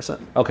yes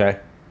person. Okay.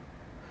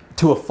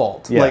 To a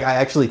fault. Yeah. Like, I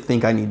actually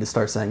think I need to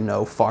start saying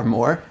no far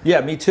more.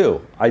 Yeah, me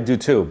too. I do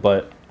too,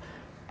 but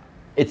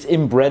it's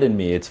inbred in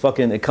me. It's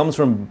fucking, it comes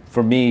from,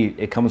 for me,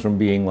 it comes from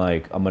being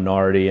like a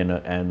minority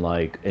and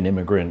like an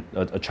immigrant,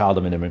 a child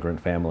of an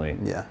immigrant family.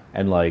 Yeah.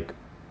 And like,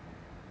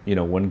 you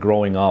know, when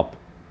growing up,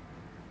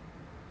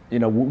 you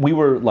know, we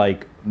were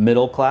like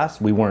middle class.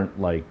 We weren't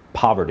like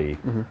poverty,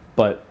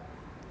 but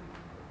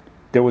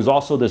there was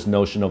also this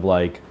notion of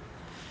like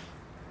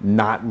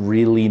not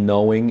really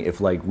knowing if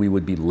like we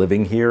would be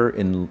living here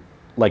in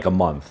like a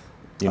month,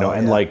 you know,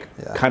 and like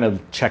kind of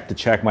check to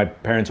check. My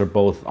parents are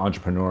both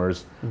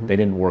entrepreneurs. They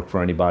didn't work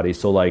for anybody.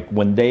 So like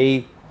when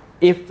they,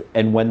 if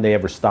and when they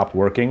ever stopped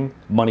working,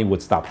 money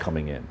would stop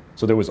coming in.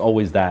 So there was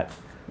always that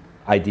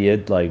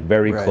idea, like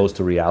very close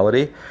to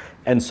reality.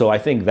 And so I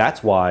think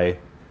that's why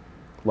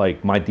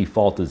like my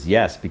default is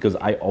yes, because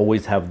I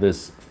always have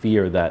this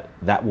fear that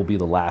that will be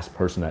the last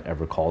person that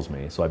ever calls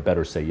me. So I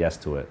better say yes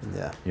to it.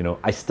 Yeah. You know,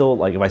 I still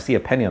like, if I see a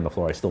penny on the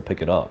floor, I still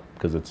pick it up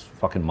because it's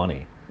fucking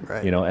money.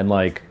 Right. You know, and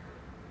like,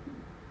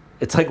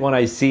 it's like when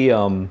I see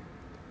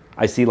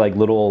like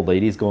little old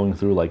ladies going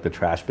through like the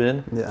trash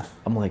bin. Yeah.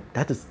 I'm like,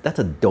 that's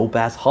a dope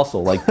ass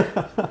hustle. Like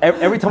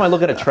every time I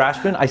look at a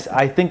trash bin,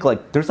 I think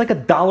like there's like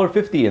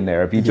 $1.50 in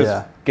there if you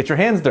just get your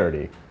hands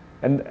dirty.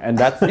 And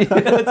that's,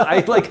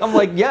 I'm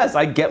like, yes,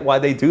 I get why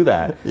they do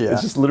that. Yeah.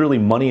 It's just literally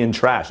money and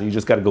trash that you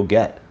just got to go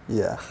get.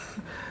 Yeah.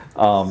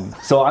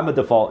 So I'm a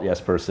default yes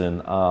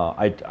person.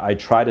 I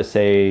try to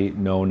say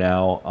no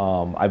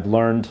now. I've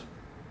learned,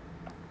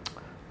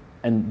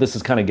 and this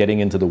is kind of getting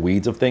into the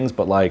weeds of things,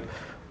 but like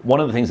one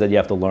of the things that you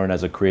have to learn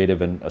as a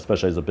creative and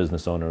especially as a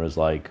business owner is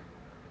like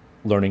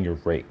learning your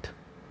rate.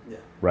 Yeah.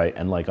 Right.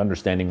 And like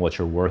understanding what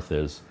your worth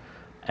is.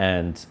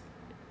 And,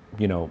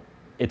 you know,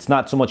 it's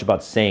not so much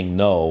about saying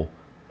no,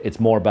 it's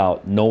more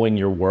about knowing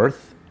your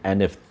worth.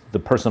 And if the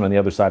person on the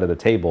other side of the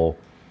table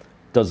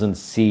doesn't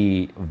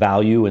see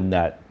value in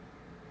that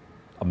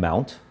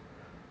amount,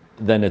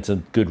 then it's a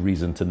good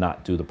reason to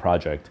not do the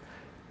project.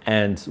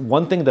 And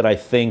one thing that I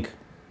think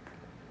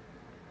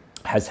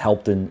has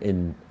helped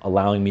in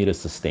allowing me to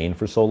sustain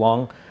for so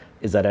long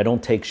is that I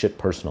don't take shit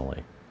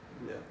personally.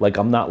 Yeah. Like,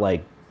 I'm not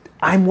like,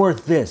 I'm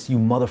worth this, you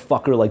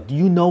motherfucker. Like, do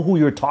you know who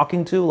you're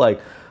talking to?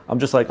 Like, I'm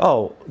just like,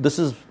 oh, this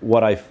is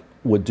what I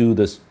would do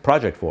this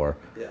project for.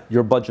 Yeah.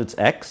 Your budget's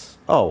X.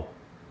 Oh,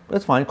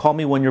 that's fine. Call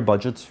me when your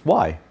budget's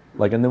Y.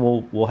 Like, and then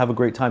we'll have a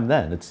great time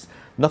then. It's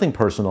nothing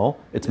personal.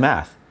 It's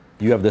math.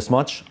 You have this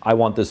much. I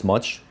want this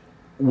much.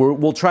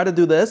 We'll try to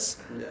do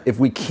this. Yeah. If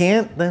we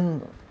can't,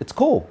 then it's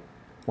cool.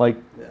 Like,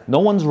 no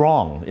one's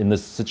wrong in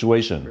this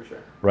situation, for sure.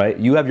 Right?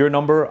 You have your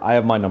number. I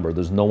have my number.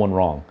 There's no one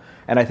wrong.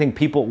 And I think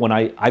people, when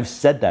I've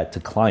said that to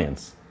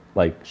clients,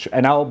 like,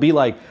 and I'll be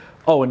like,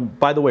 oh, and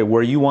by the way,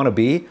 where you want to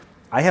be,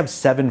 I have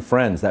 7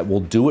 friends that will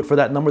do it for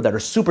that number that are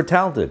super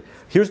talented.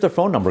 Here's their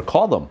phone number.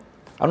 Call them.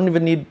 I don't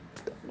even need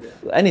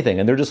anything.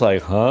 And they're just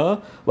like,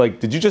 huh? Like,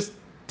 did you just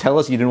tell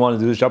us you didn't want to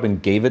do this job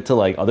and gave it to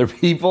like other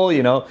people,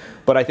 you know?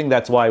 But I think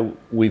that's why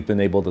we've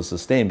been able to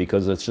sustain,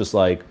 because it's just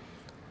like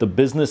the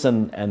business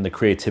and the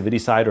creativity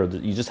side, or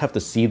you just have to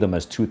see them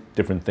as 2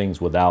 different things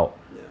without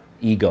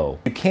ego.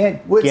 You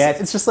can't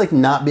it's just like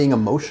not being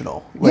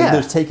emotional. Like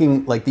there's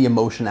taking like the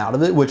emotion out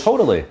of it, which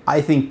totally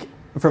I think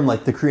from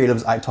like the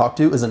creatives I talk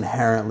to is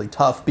inherently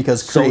tough,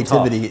 because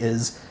creativity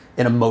is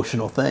an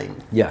emotional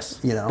thing. Yes.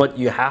 You know? But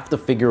you have to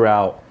figure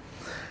out,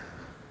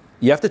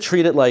 you have to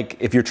treat it like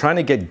if you're trying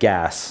to get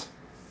gas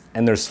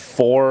and there's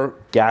 4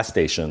 gas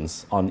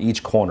stations on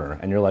each corner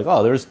and you're like,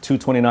 oh, there's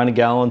 $2.29 a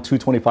gallon,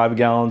 $2.25 a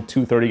gallon,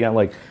 $2.30 a gallon.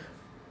 Like,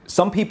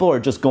 some people are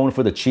just going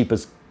for the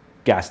cheapest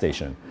gas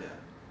station.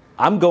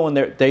 I'm going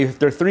there,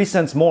 they're 3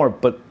 cents more,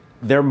 but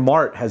their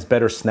mart has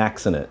better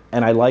snacks in it.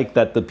 And I like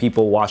that the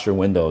people wash their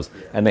windows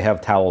and they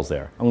have towels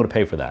there. I'm gonna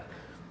pay for that.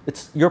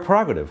 It's your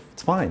prerogative.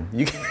 It's fine.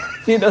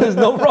 You know, there's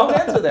no wrong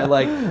answer there.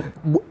 Like,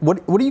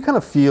 what do you kind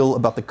of feel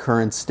about the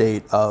current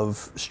state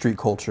of street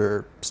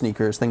culture,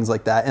 sneakers, things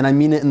like that? And I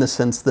mean it in the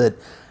sense that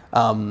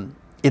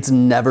it's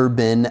never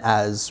been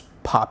as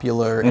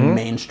popular and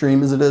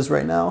mainstream as it is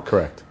right now.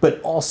 Correct.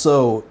 But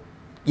also,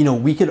 you know,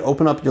 we could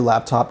open up your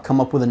laptop, come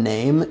up with a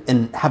name,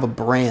 and have a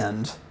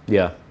brand.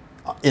 Yeah.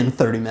 In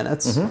 30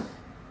 minutes.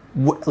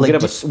 We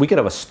could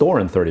have a store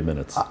in 30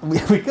 minutes.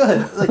 We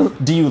could.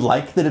 Like, do you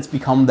like that it's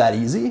become that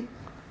easy,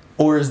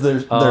 or is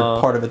there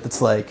part of it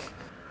that's like?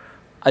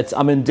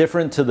 I'm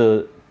indifferent to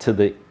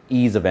the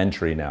ease of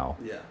entry now.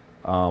 Yeah.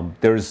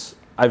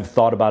 I've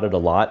thought about it a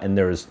lot, and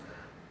there's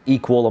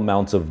equal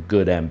amounts of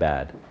good and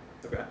bad.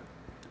 Okay.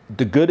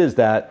 The good is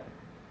that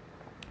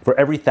for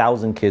every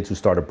 1,000 kids who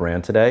start a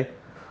brand today,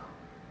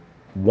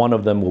 one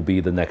of them will be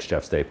the next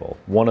Jeff Staple.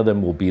 One of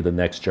them will be the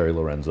next Jerry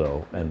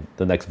Lorenzo and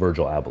the next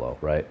Virgil Abloh,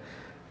 right?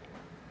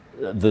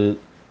 The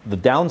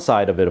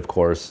downside of it, of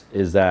course,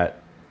 is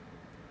that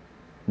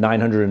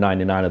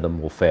 999 of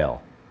them will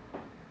fail.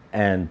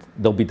 And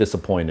they'll be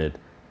disappointed.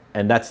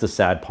 And that's the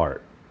sad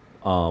part.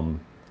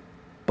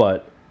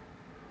 But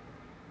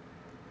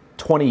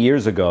 20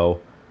 years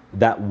ago,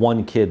 that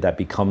one kid that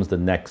becomes the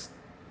next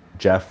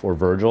Jeff or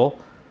Virgil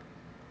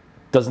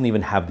doesn't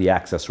even have the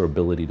access or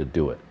ability to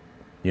do it.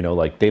 You know,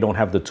 like, they don't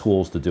have the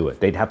tools to do it.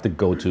 They'd have to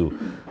go to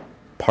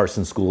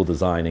Parsons School of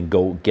Design and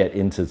go get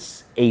into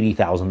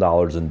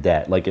 $80,000 in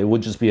debt. Like, it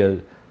would just be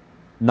a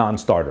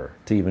non-starter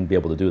to even be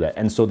able to do that.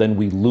 And so then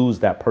we lose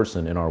that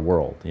person in our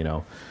world, you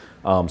know?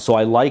 So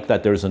I like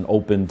that there's an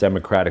open,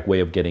 democratic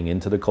way of getting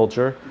into the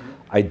culture.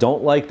 I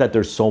don't like that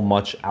there's so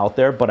much out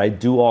there, but I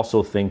do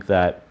also think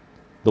that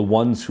the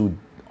ones who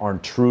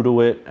aren't true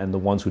to it and the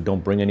ones who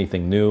don't bring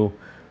anything new,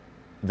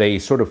 they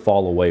sort of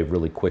fall away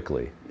really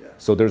quickly.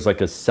 So there's like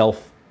a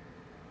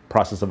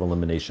process of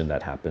elimination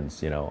that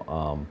happens, you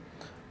know,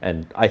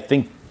 and I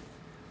think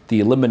the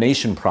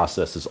elimination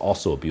process is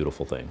also a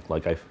beautiful thing.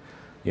 Like,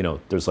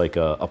 there's like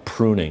a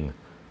pruning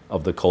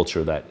of the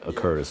culture that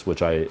occurs,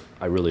 which I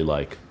really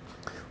like.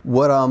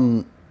 What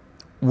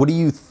do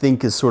you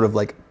think is sort of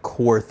like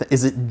core?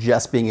 Is it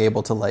just being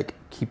able to like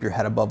keep your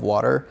head above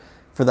water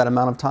for that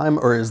amount of time,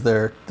 or is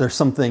there's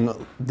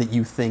something that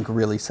you think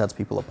really sets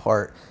people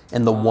apart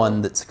and the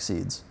one that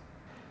succeeds?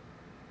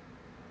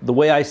 The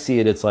way I see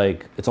it,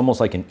 it's almost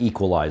like an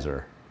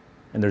equalizer,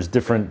 and there's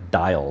different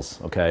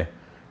dials, okay?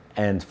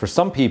 And for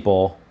some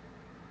people,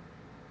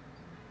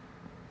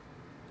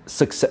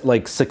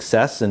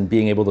 success and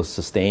being able to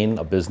sustain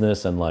a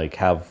business and like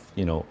have,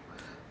 you know,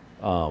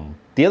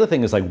 the other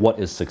thing is like, what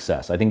is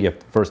success? I think you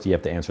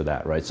have to answer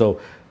that, right?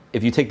 So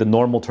if you take the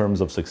normal terms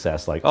of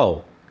success, like,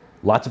 oh,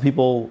 lots of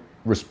people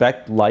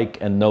respect, like,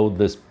 and know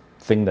this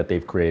thing that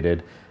they've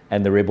created,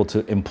 and they're able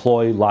to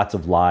employ lots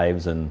of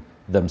lives and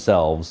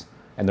themselves,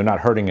 and they're not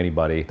hurting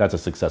anybody, that's a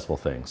successful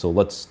thing. So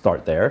let's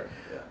start there.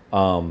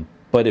 Yeah.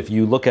 But if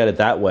you look at it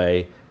that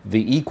way,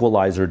 the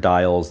equalizer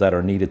dials that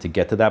are needed to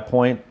get to that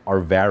point are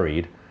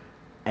varied,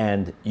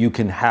 and you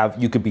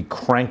could be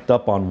cranked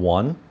up on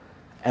one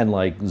and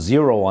like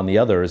 0 on the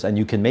others, and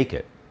you can make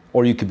it.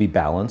 Or you could be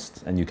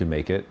balanced and you can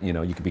make it. You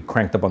know, you could be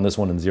cranked up on this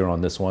one and 0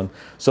 on this one.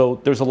 So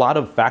there's a lot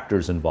of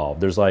factors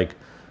involved. There's like,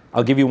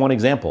 I'll give you one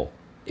example.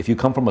 if you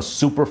come from a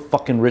super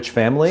fucking rich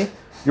family,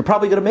 you're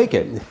probably gonna make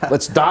it. Yeah.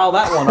 Let's dial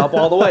that one up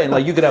all the way. And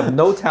like you could have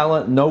no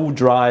talent, no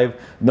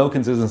drive, no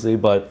consistency,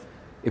 but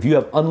if you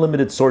have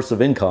unlimited source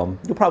of income,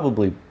 you'll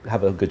probably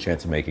have a good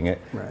chance of making it.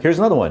 Right. Here's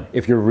another one.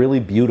 If you're really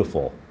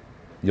beautiful,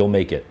 you'll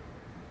make it.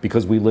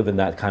 Because we live in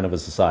that kind of a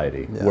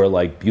society where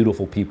like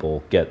beautiful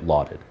people get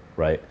lauded,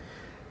 right?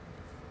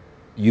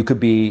 You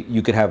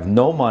could have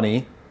no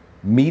money,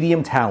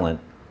 medium talent,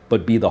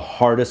 but be the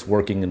hardest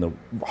working in the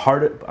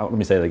let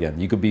me say that again.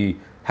 You could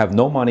have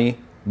no money,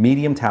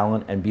 medium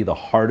talent, and be the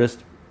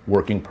hardest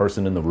working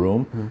person in the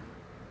room. Mm-hmm.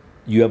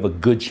 You have a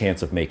good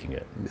chance of making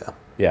it. Yeah.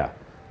 Yeah.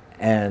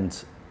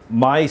 And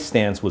my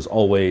stance was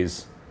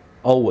always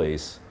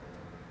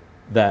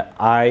that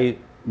I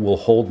will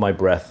hold my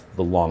breath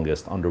the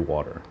longest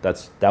underwater.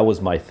 That was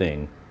my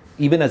thing.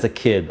 Even as a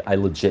kid, I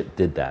legit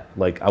did that.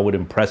 Like I would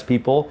impress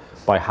people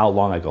by how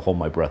long I could hold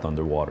my breath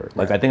underwater.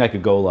 Like I think I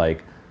could go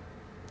like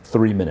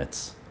 3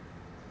 minutes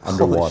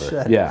underwater.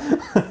 Holy shit.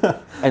 Yeah.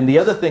 And the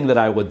other thing that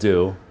I would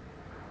do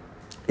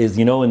is,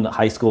 you know, in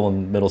high school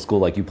and middle school,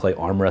 like you play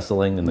arm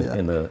wrestling in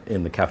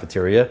the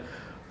cafeteria.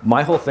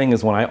 My whole thing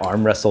is when I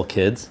arm wrestle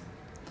kids,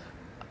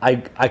 I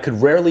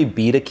could rarely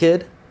beat a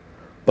kid,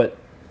 but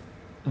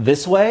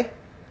this way,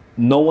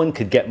 no one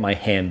could get my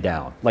hand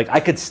down. Like I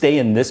could stay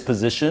in this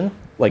position,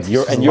 like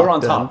you're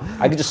on top.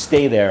 I could just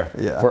stay there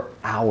for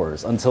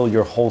hours until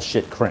your whole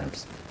shit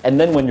cramps. And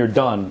then when you're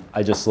done,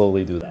 I just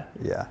slowly do that.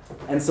 Yeah.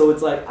 And so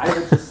it's like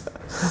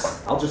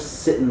I'll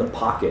just sit in the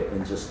pocket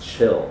and just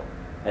chill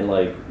and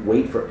like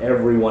wait for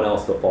everyone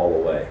else to fall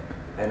away.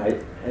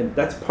 And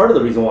that's part of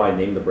the reason why I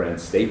named the brand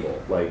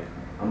Staple. Like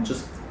I'm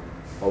just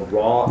a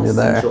raw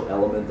essential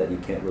element that you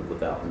can't live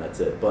without, and that's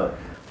it. But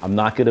I'm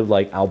not gonna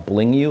like out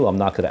bling you. I'm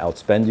not gonna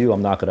outspend you.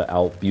 I'm not gonna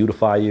out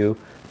beautify you.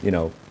 You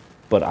know,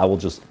 but I will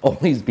just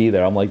always be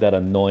there. I'm like that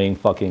annoying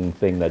fucking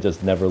thing that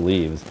just never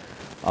leaves.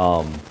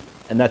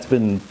 And that's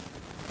been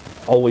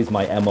always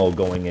my MO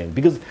going in,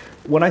 because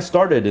when I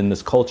started in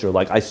this culture,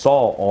 like I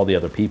saw all the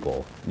other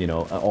people, you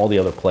know, all the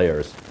other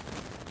players,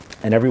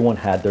 and everyone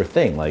had their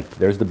thing. Like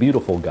there's the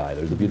beautiful guy,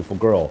 there's the beautiful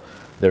girl,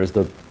 there's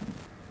the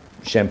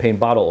champagne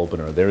bottle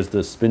opener, there's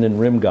the spin and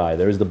rim guy,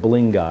 there's the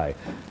bling guy,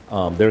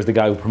 there's the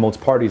guy who promotes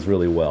parties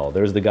really well,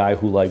 there's the guy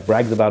who like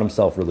brags about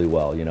himself really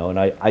well, you know. And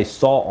I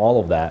saw all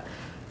of that,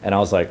 and I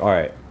was like, all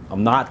right,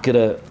 I'm not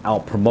gonna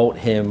out promote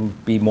him,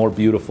 be more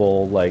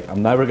beautiful, like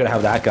I'm never gonna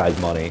have that guy's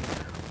money,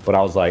 but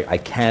I was like, I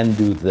can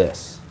do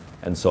this.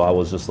 And so I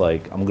was just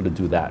like, I'm gonna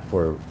do that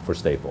for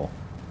Staple.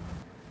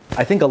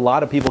 I think a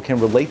lot of people can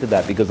relate to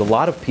that, because a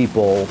lot of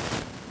people,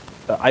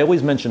 I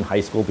always mention high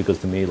school because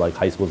to me, like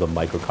high school is a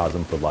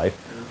microcosm for life.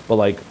 But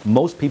like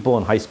most people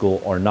in high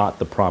school are not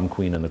the prom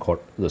queen and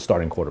the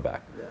starting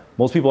quarterback. Yeah.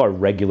 Most people are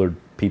regular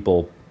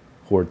people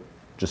who are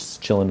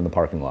just chilling in the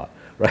parking lot,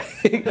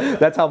 right?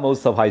 That's how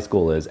most of high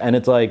school is. And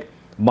it's like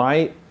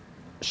my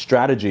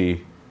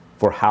strategy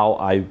for how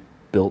I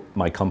built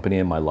my company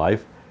and my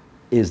life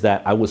is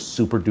that I was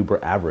super duper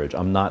average.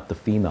 I'm not the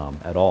phenom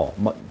at all.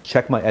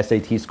 Check my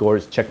SAT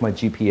scores, check my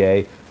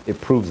GPA,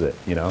 it proves it,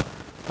 you know?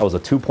 I was a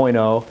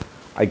 2.0.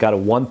 I got a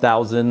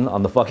 1,000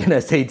 on the fucking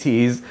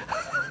SATs.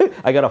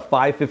 I got a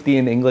 550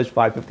 in English,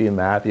 550 in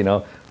math, you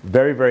know,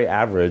 very, very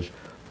average.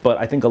 But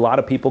I think a lot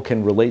of people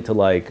can relate to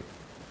like,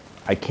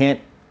 I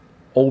can't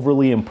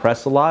overly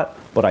impress a lot,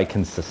 but I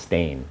can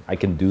sustain. I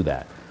can do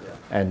that. Yeah.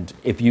 And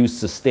if you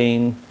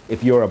sustain,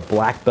 if you're a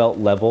black belt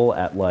level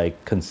at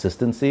like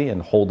consistency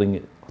and holding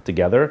it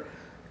together,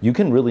 you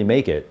can really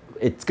make it.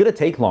 It's gonna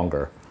take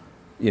longer,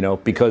 you know,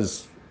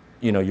 because,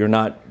 you know, you're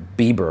not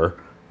Bieber,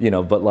 you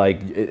know, but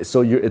like,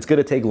 so it's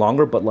gonna take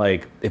longer, but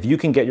like, if you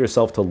can get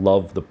yourself to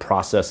love the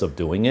process of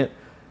doing it,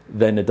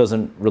 then it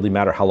doesn't really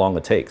matter how long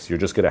it takes. You're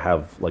just gonna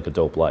have like a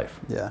dope life.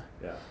 Yeah.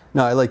 Yeah.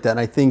 No, I like that. And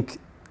I think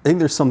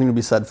there's something to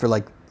be said for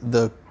like,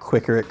 the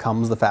quicker it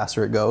comes, the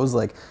faster it goes.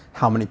 Like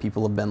how many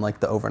people have been like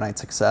the overnight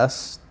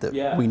success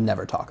that we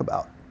never talk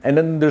about. And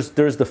then there's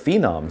the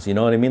phenoms, you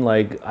know what I mean?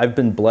 Like I've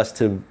been blessed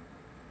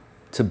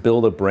to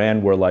build a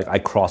brand where like I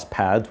cross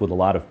paths with a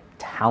lot of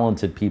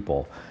talented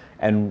people.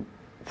 And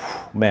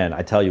man,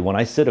 I tell you, when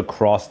I sit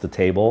across the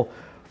table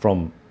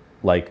from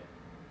like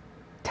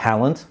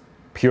talent,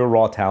 pure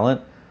raw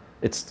talent,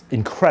 it's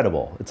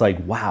incredible. It's like,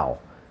 wow,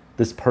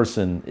 this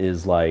person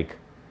is like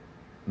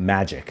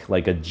magic,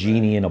 like a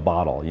genie in a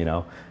bottle, you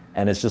know?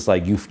 And it's just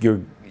like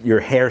your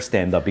hair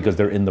stand up because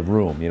they're in the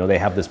room, you know, they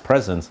have this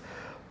presence.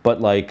 But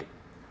like,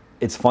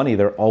 it's funny,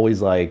 they're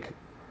always like,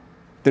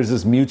 there's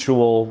this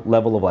mutual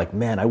level of like,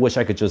 man, I wish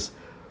I could just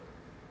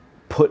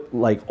put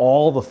like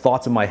all the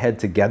thoughts in my head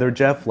together,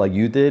 Jeff, like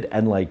you did,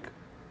 and like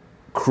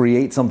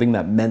create something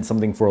that meant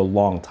something for a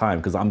long time.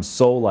 Because I'm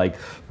so like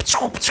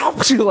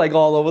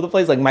all over the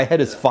place. Like my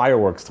head is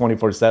fireworks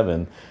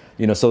 24/7,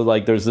 you know. So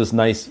like there's this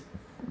nice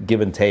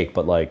give and take.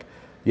 But like,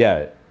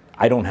 yeah,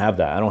 I don't have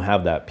that. I don't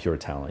have that pure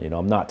talent. You know,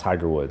 I'm not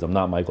Tiger Woods. I'm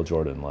not Michael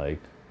Jordan. Like,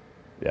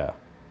 yeah.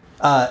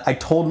 I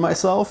told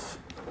myself,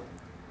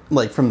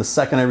 like from the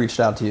second I reached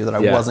out to you, that I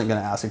wasn't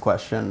going to ask a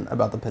question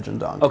about the pigeon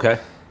dunk. Okay.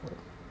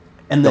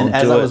 And then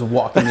as I was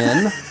walking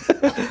in,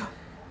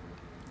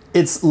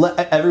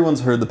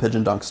 Everyone's heard the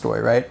pigeon dunk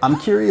story, right? I'm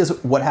curious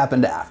what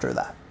happened after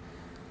that.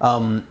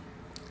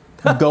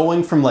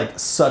 Going from like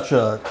such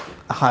a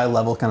high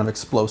level kind of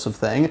explosive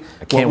thing.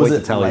 I can't wait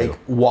to tell you.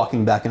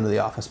 Walking back into the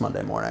office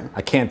Monday morning?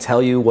 I can't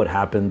tell you what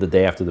happened the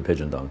day after the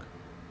pigeon dunk.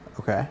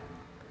 Okay.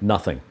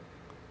 Nothing.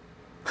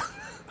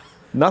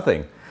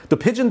 Nothing. The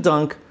pigeon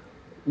dunk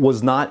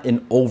was not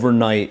an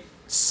overnight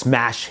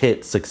smash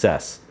hit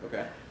success.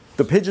 Okay.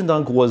 The pigeon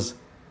dunk was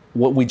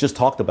what we just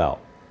talked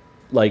about.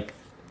 Like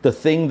the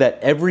thing that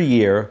every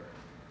year,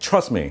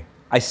 trust me,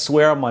 I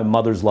swear on my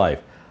mother's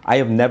life, I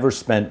have never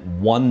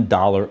spent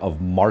 $1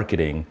 of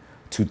marketing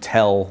to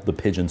tell the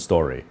pigeon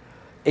story.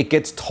 It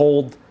gets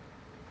told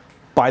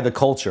by the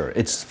culture.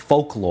 It's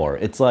folklore.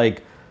 It's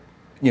like,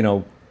 you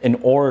know, an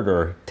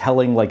orator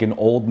telling like an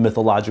old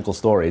mythological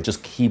story. It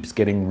just keeps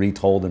getting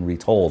retold and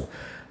retold.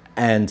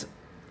 And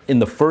in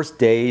the first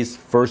days,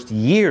 first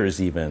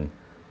years even,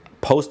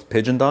 post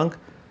pigeon dunk,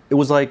 it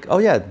was like, oh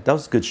yeah, that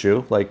was a good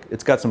shoe. Like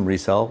it's got some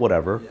resell,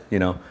 whatever, you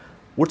know.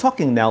 We're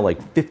talking now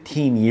like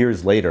 15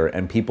 years later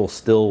and people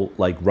still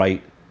like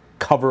write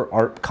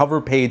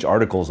cover page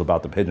articles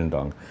about the pigeon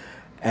dunk.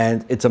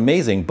 And it's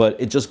amazing, but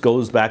it just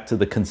goes back to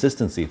the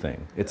consistency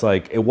thing. It's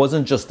like, it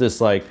wasn't just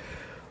this like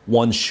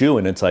one shoe,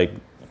 and it's like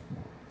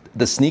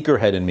the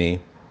sneakerhead in me,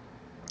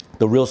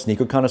 the real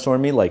sneaker connoisseur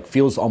in me, like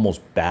feels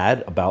almost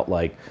bad about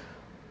like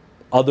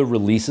other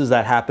releases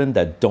that happen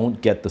that don't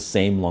get the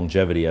same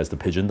longevity as the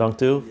pigeon dunk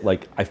do.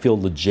 Like I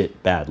feel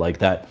legit bad like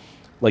that.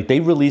 Like they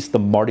released the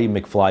Marty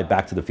McFly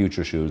Back to the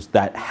Future shoes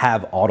that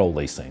have auto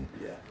lacing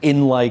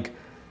in like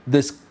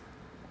this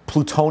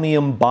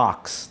plutonium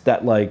box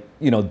that like,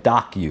 you know,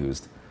 Doc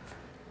used.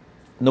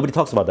 Nobody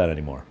talks about that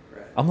anymore.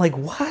 Right. I'm like,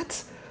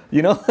 what?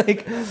 You know,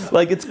 like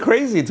it's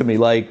crazy to me.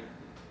 Like,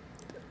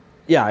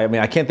 yeah, I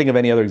mean, I can't think of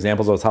any other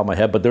examples off the top of my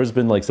head, but there's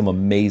been like some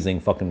amazing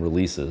fucking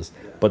releases,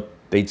 but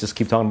they just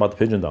keep talking about the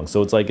pigeon dunk.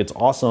 So it's like, it's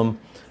awesome.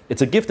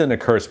 It's a gift and a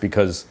curse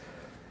because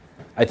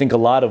I think a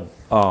lot of,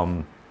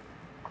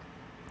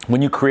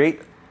 when you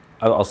create,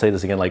 I'll say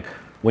this again, like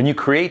when you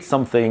create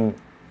something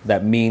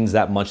that means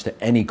that much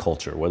to any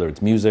culture, whether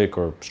it's music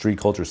or street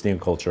culture, sneaker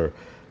culture,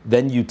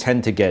 then you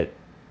tend to get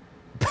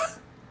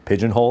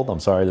pigeonholed. I'm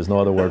sorry, there's no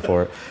other word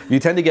for it. You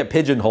tend to get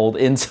pigeonholed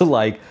into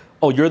like,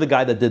 oh, you're the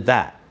guy that did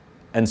that.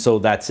 And so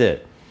that's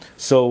it.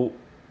 So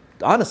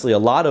honestly, a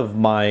lot of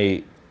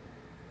my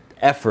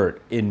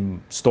effort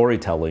in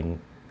storytelling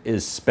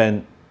is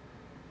spent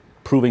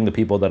proving to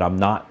people that I'm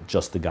not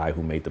just the guy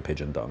who made the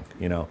pigeon dunk,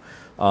 you know?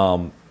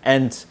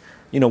 And,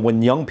 you know,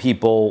 when young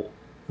people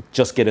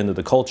just get into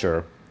the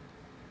culture,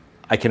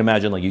 I can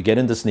imagine like you get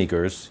into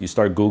sneakers, you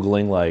start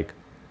Googling like,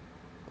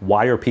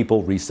 why are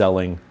people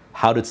reselling?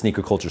 How did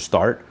sneaker culture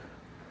start?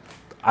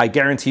 I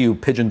guarantee you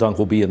pigeon dunk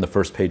will be in the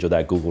first page of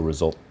that Google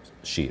result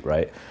sheet,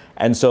 right?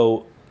 And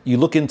so you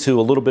look into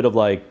a little bit of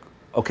like,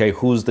 okay,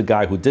 who's the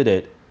guy who did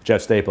it?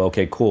 Jeff Staple,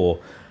 okay, cool.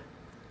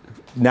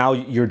 Now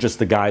you're just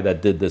the guy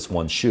that did this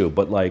one shoe.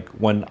 But like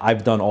when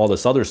I've done all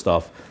this other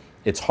stuff,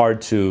 it's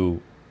hard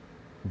to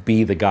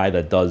be the guy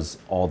that does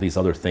all these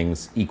other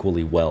things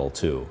equally well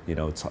too. You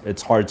know,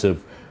 it's hard to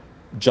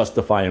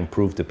justify and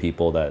prove to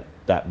people that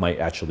that might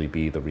actually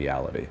be the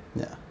reality.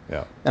 Yeah.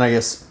 Yeah. And I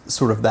guess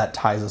sort of that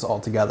ties us all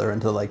together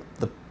into like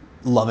the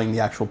loving the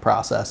actual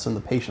process and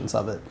the patience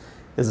of it.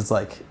 Is it's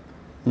like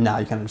now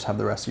you kind of just have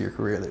the rest of your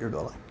career that you're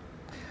building.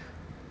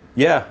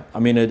 Yeah, I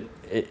mean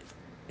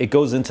it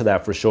goes into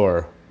that for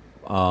sure.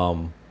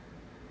 Overarchingly,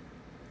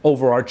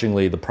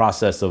 the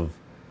process of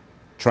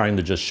trying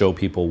to just show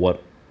people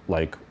what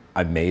like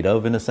I'm made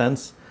of in a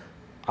sense.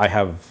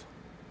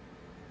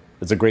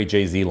 It's a great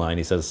Jay-Z line.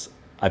 He says,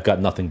 "I've got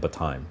nothing but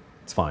time.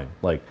 It's fine.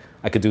 Like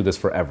I could do this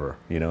forever,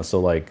 you know. So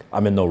like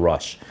I'm in no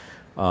rush."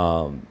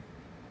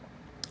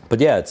 But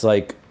yeah, it's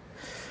like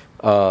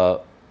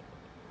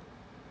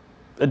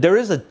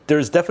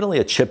there's definitely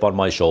a chip on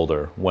my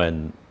shoulder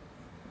when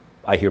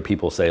I hear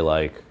people say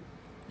like,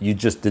 "You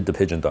just did the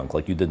pigeon dunk.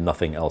 Like you did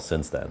nothing else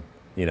since then,"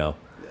 you know.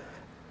 Yeah.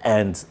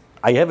 And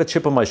I have a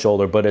chip on my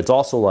shoulder, but it's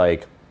also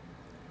like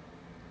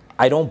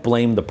I don't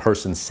blame the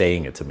person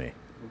saying it to me.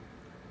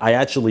 I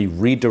actually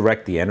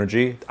redirect the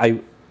energy.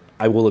 I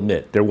will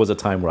admit, there was a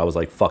time where I was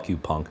like, fuck you,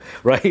 punk,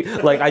 right?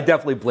 Like, I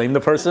definitely blame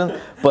the person,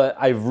 but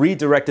I've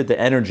redirected the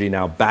energy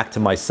now back to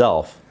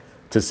myself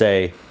to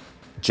say,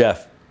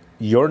 Jeff,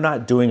 you're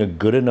not doing a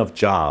good enough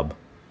job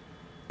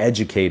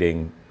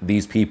educating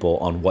these people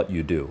on what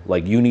you do.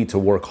 Like, you need to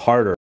work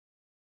harder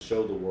to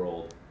show the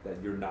world that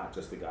you're not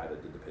just the guy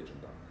that did the pigeon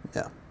dunk.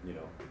 Yeah. You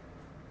know?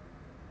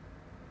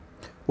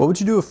 What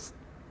would you do if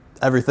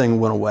everything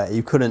went away?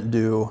 You couldn't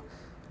do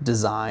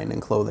design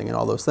and clothing and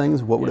all those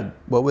things. What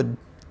would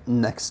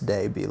next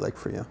day be like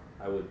for you?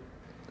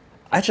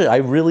 I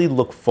really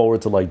look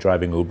forward to like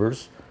driving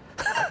Ubers.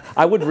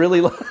 I would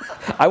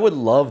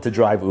love to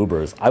drive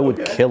Ubers. I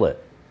would kill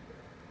it.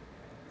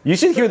 You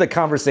should hear the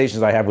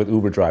conversations I have with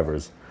Uber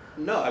drivers.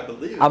 No, I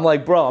believe it. I'm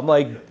like, bro, I'm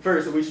like,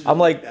 First, we should I'm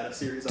like, make that a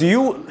series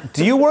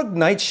do you work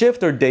night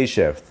shift or day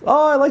shift?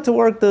 Oh, I like to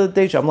work the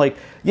day shift. I'm like,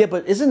 yeah,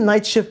 but isn't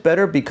night shift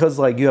better because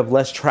like you have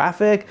less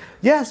traffic?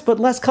 Yes, but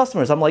less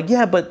customers. I'm like,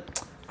 yeah,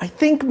 but I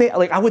think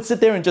like I would sit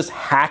there and just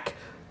hack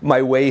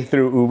my way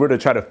through Uber to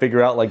try to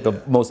figure out like the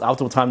most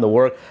optimal time to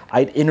work.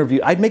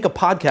 I'd make a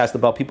podcast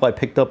about people I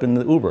picked up in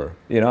the Uber.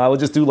 You know, I would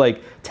just do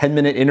like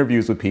 10-minute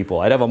interviews with people.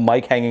 I'd have a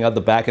mic hanging out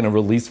the back in a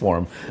release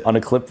form on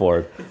a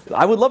clipboard.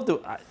 I would love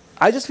to.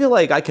 I just feel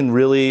like I can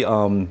really,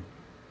 I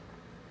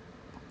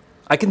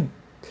can,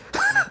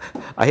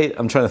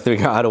 I'm trying to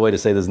figure out how to way to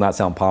say this not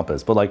sound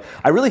pompous, but like,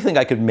 I really think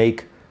I could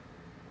make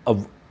a,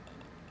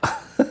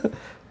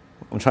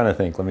 I'm trying to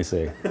think, let me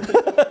see.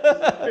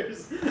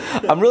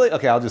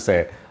 Okay, I'll just say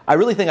it. I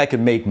really think I could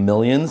make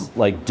millions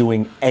like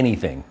doing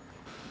anything.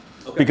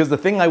 Okay. Because the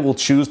thing I will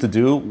choose to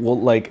do will,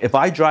 like, if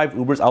I drive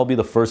Ubers, I'll be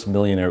the first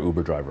millionaire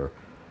Uber driver.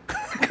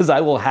 Because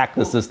I will hack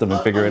the system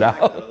and figure it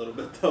out. A little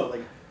bit though,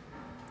 like.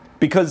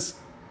 Because,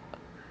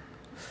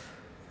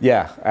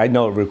 yeah, I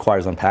know it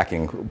requires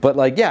unpacking. But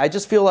like, yeah, I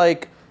just feel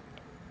like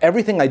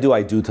everything I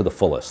do to the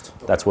fullest.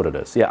 That's what it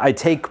is. Yeah, I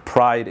take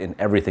pride in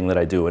everything that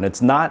I do. And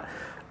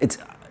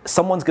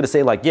someone's gonna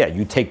say like, yeah,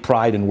 you take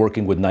pride in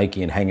working with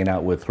Nike and hanging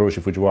out with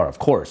Hiroshi Fujiwara. Of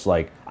course,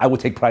 like I would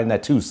take pride in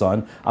that too,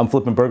 son. I'm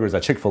flipping burgers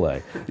at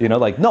Chick-fil-A. You know,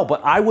 like no,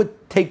 but I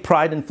would take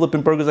pride in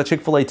flipping burgers at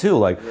Chick-fil-A too.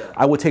 Like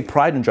I would take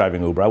pride in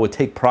driving Uber. I would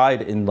take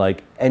pride in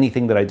like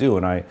anything that I do.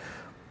 And I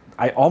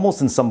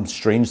almost in some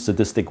strange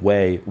sadistic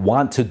way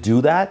want to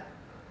do that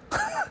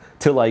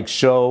to like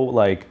show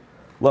like,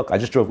 look, I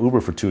just drove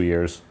Uber for 2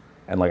 years.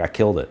 And like I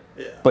killed it,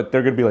 but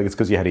they're gonna be like, it's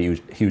because you had a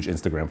huge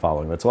Instagram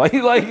following. That's why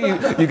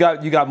you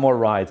got more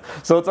rides.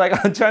 So it's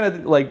like I'm trying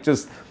to like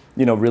just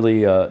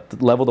really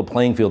level the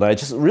playing field. And I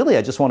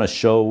just want to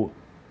show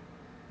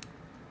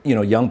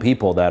young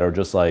people that are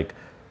just like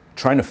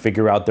trying to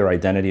figure out their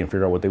identity and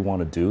figure out what they want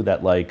to do.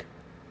 That like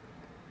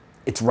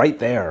it's right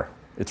there.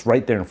 It's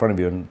right there in front of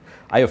you. And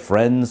I have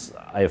friends,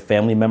 I have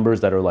family members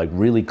that are like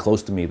really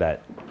close to me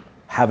that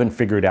haven't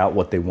figured out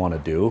what they want to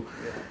do.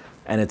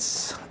 And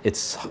it's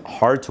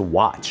hard to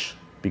watch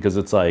because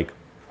it's like,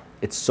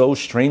 it's so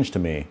strange to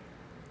me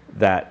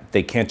that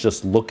they can't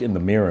just look in the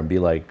mirror and be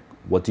like,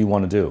 what do you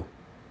want to do?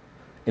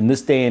 In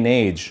this day and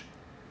age,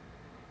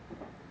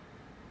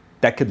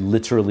 that could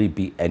literally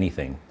be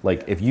anything.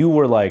 Like if you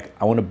were like,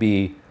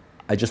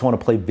 I just want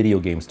to play video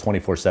games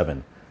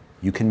 24/7,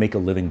 you can make a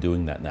living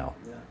doing that now.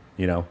 Yeah.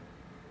 You know,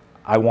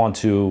 I want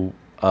to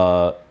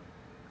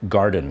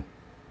garden.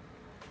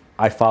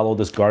 I follow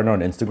this gardener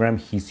on Instagram.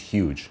 He's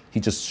huge. He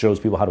just shows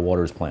people how to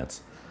water his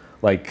plants.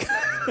 Like,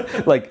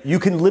 like you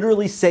can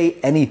literally say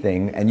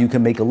anything and you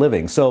can make a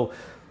living. So,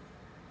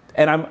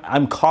 and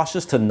I'm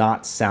cautious to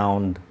not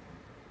sound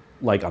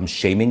like I'm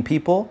shaming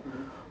people,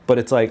 but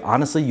it's like,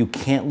 honestly, you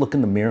can't look in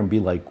the mirror and be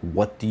like,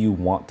 what do you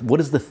want? What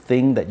is the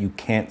thing that you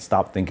can't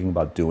stop thinking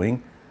about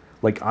doing?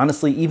 Like,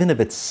 honestly, even if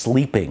it's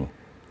sleeping,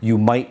 you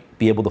might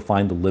be able to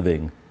find a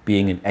living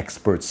being an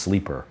expert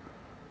sleeper.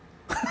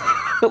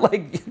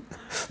 Like,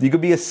 you could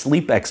be a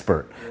sleep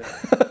expert.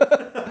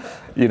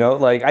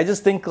 Like I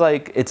just think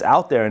like it's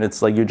out there and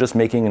it's like you're just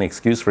making an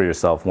excuse for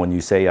yourself when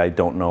you say I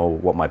don't know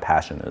what my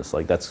passion is.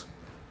 Like that's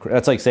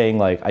like saying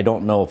like I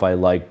don't know if I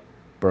like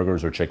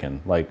burgers or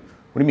chicken. Like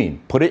what do you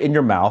mean? Put it in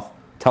your mouth.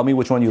 Tell me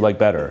which one you like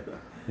better.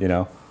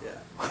 Yeah.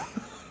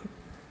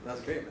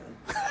 That's great,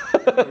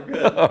 man. We're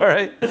good. All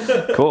right.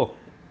 Cool.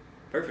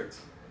 Perfect.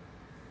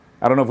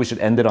 I don't know if we should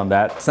end it on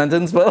that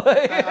sentence, but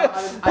like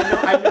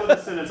I know the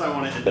sentence I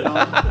want to end it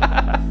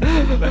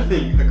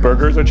on.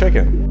 Burgers or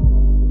chicken?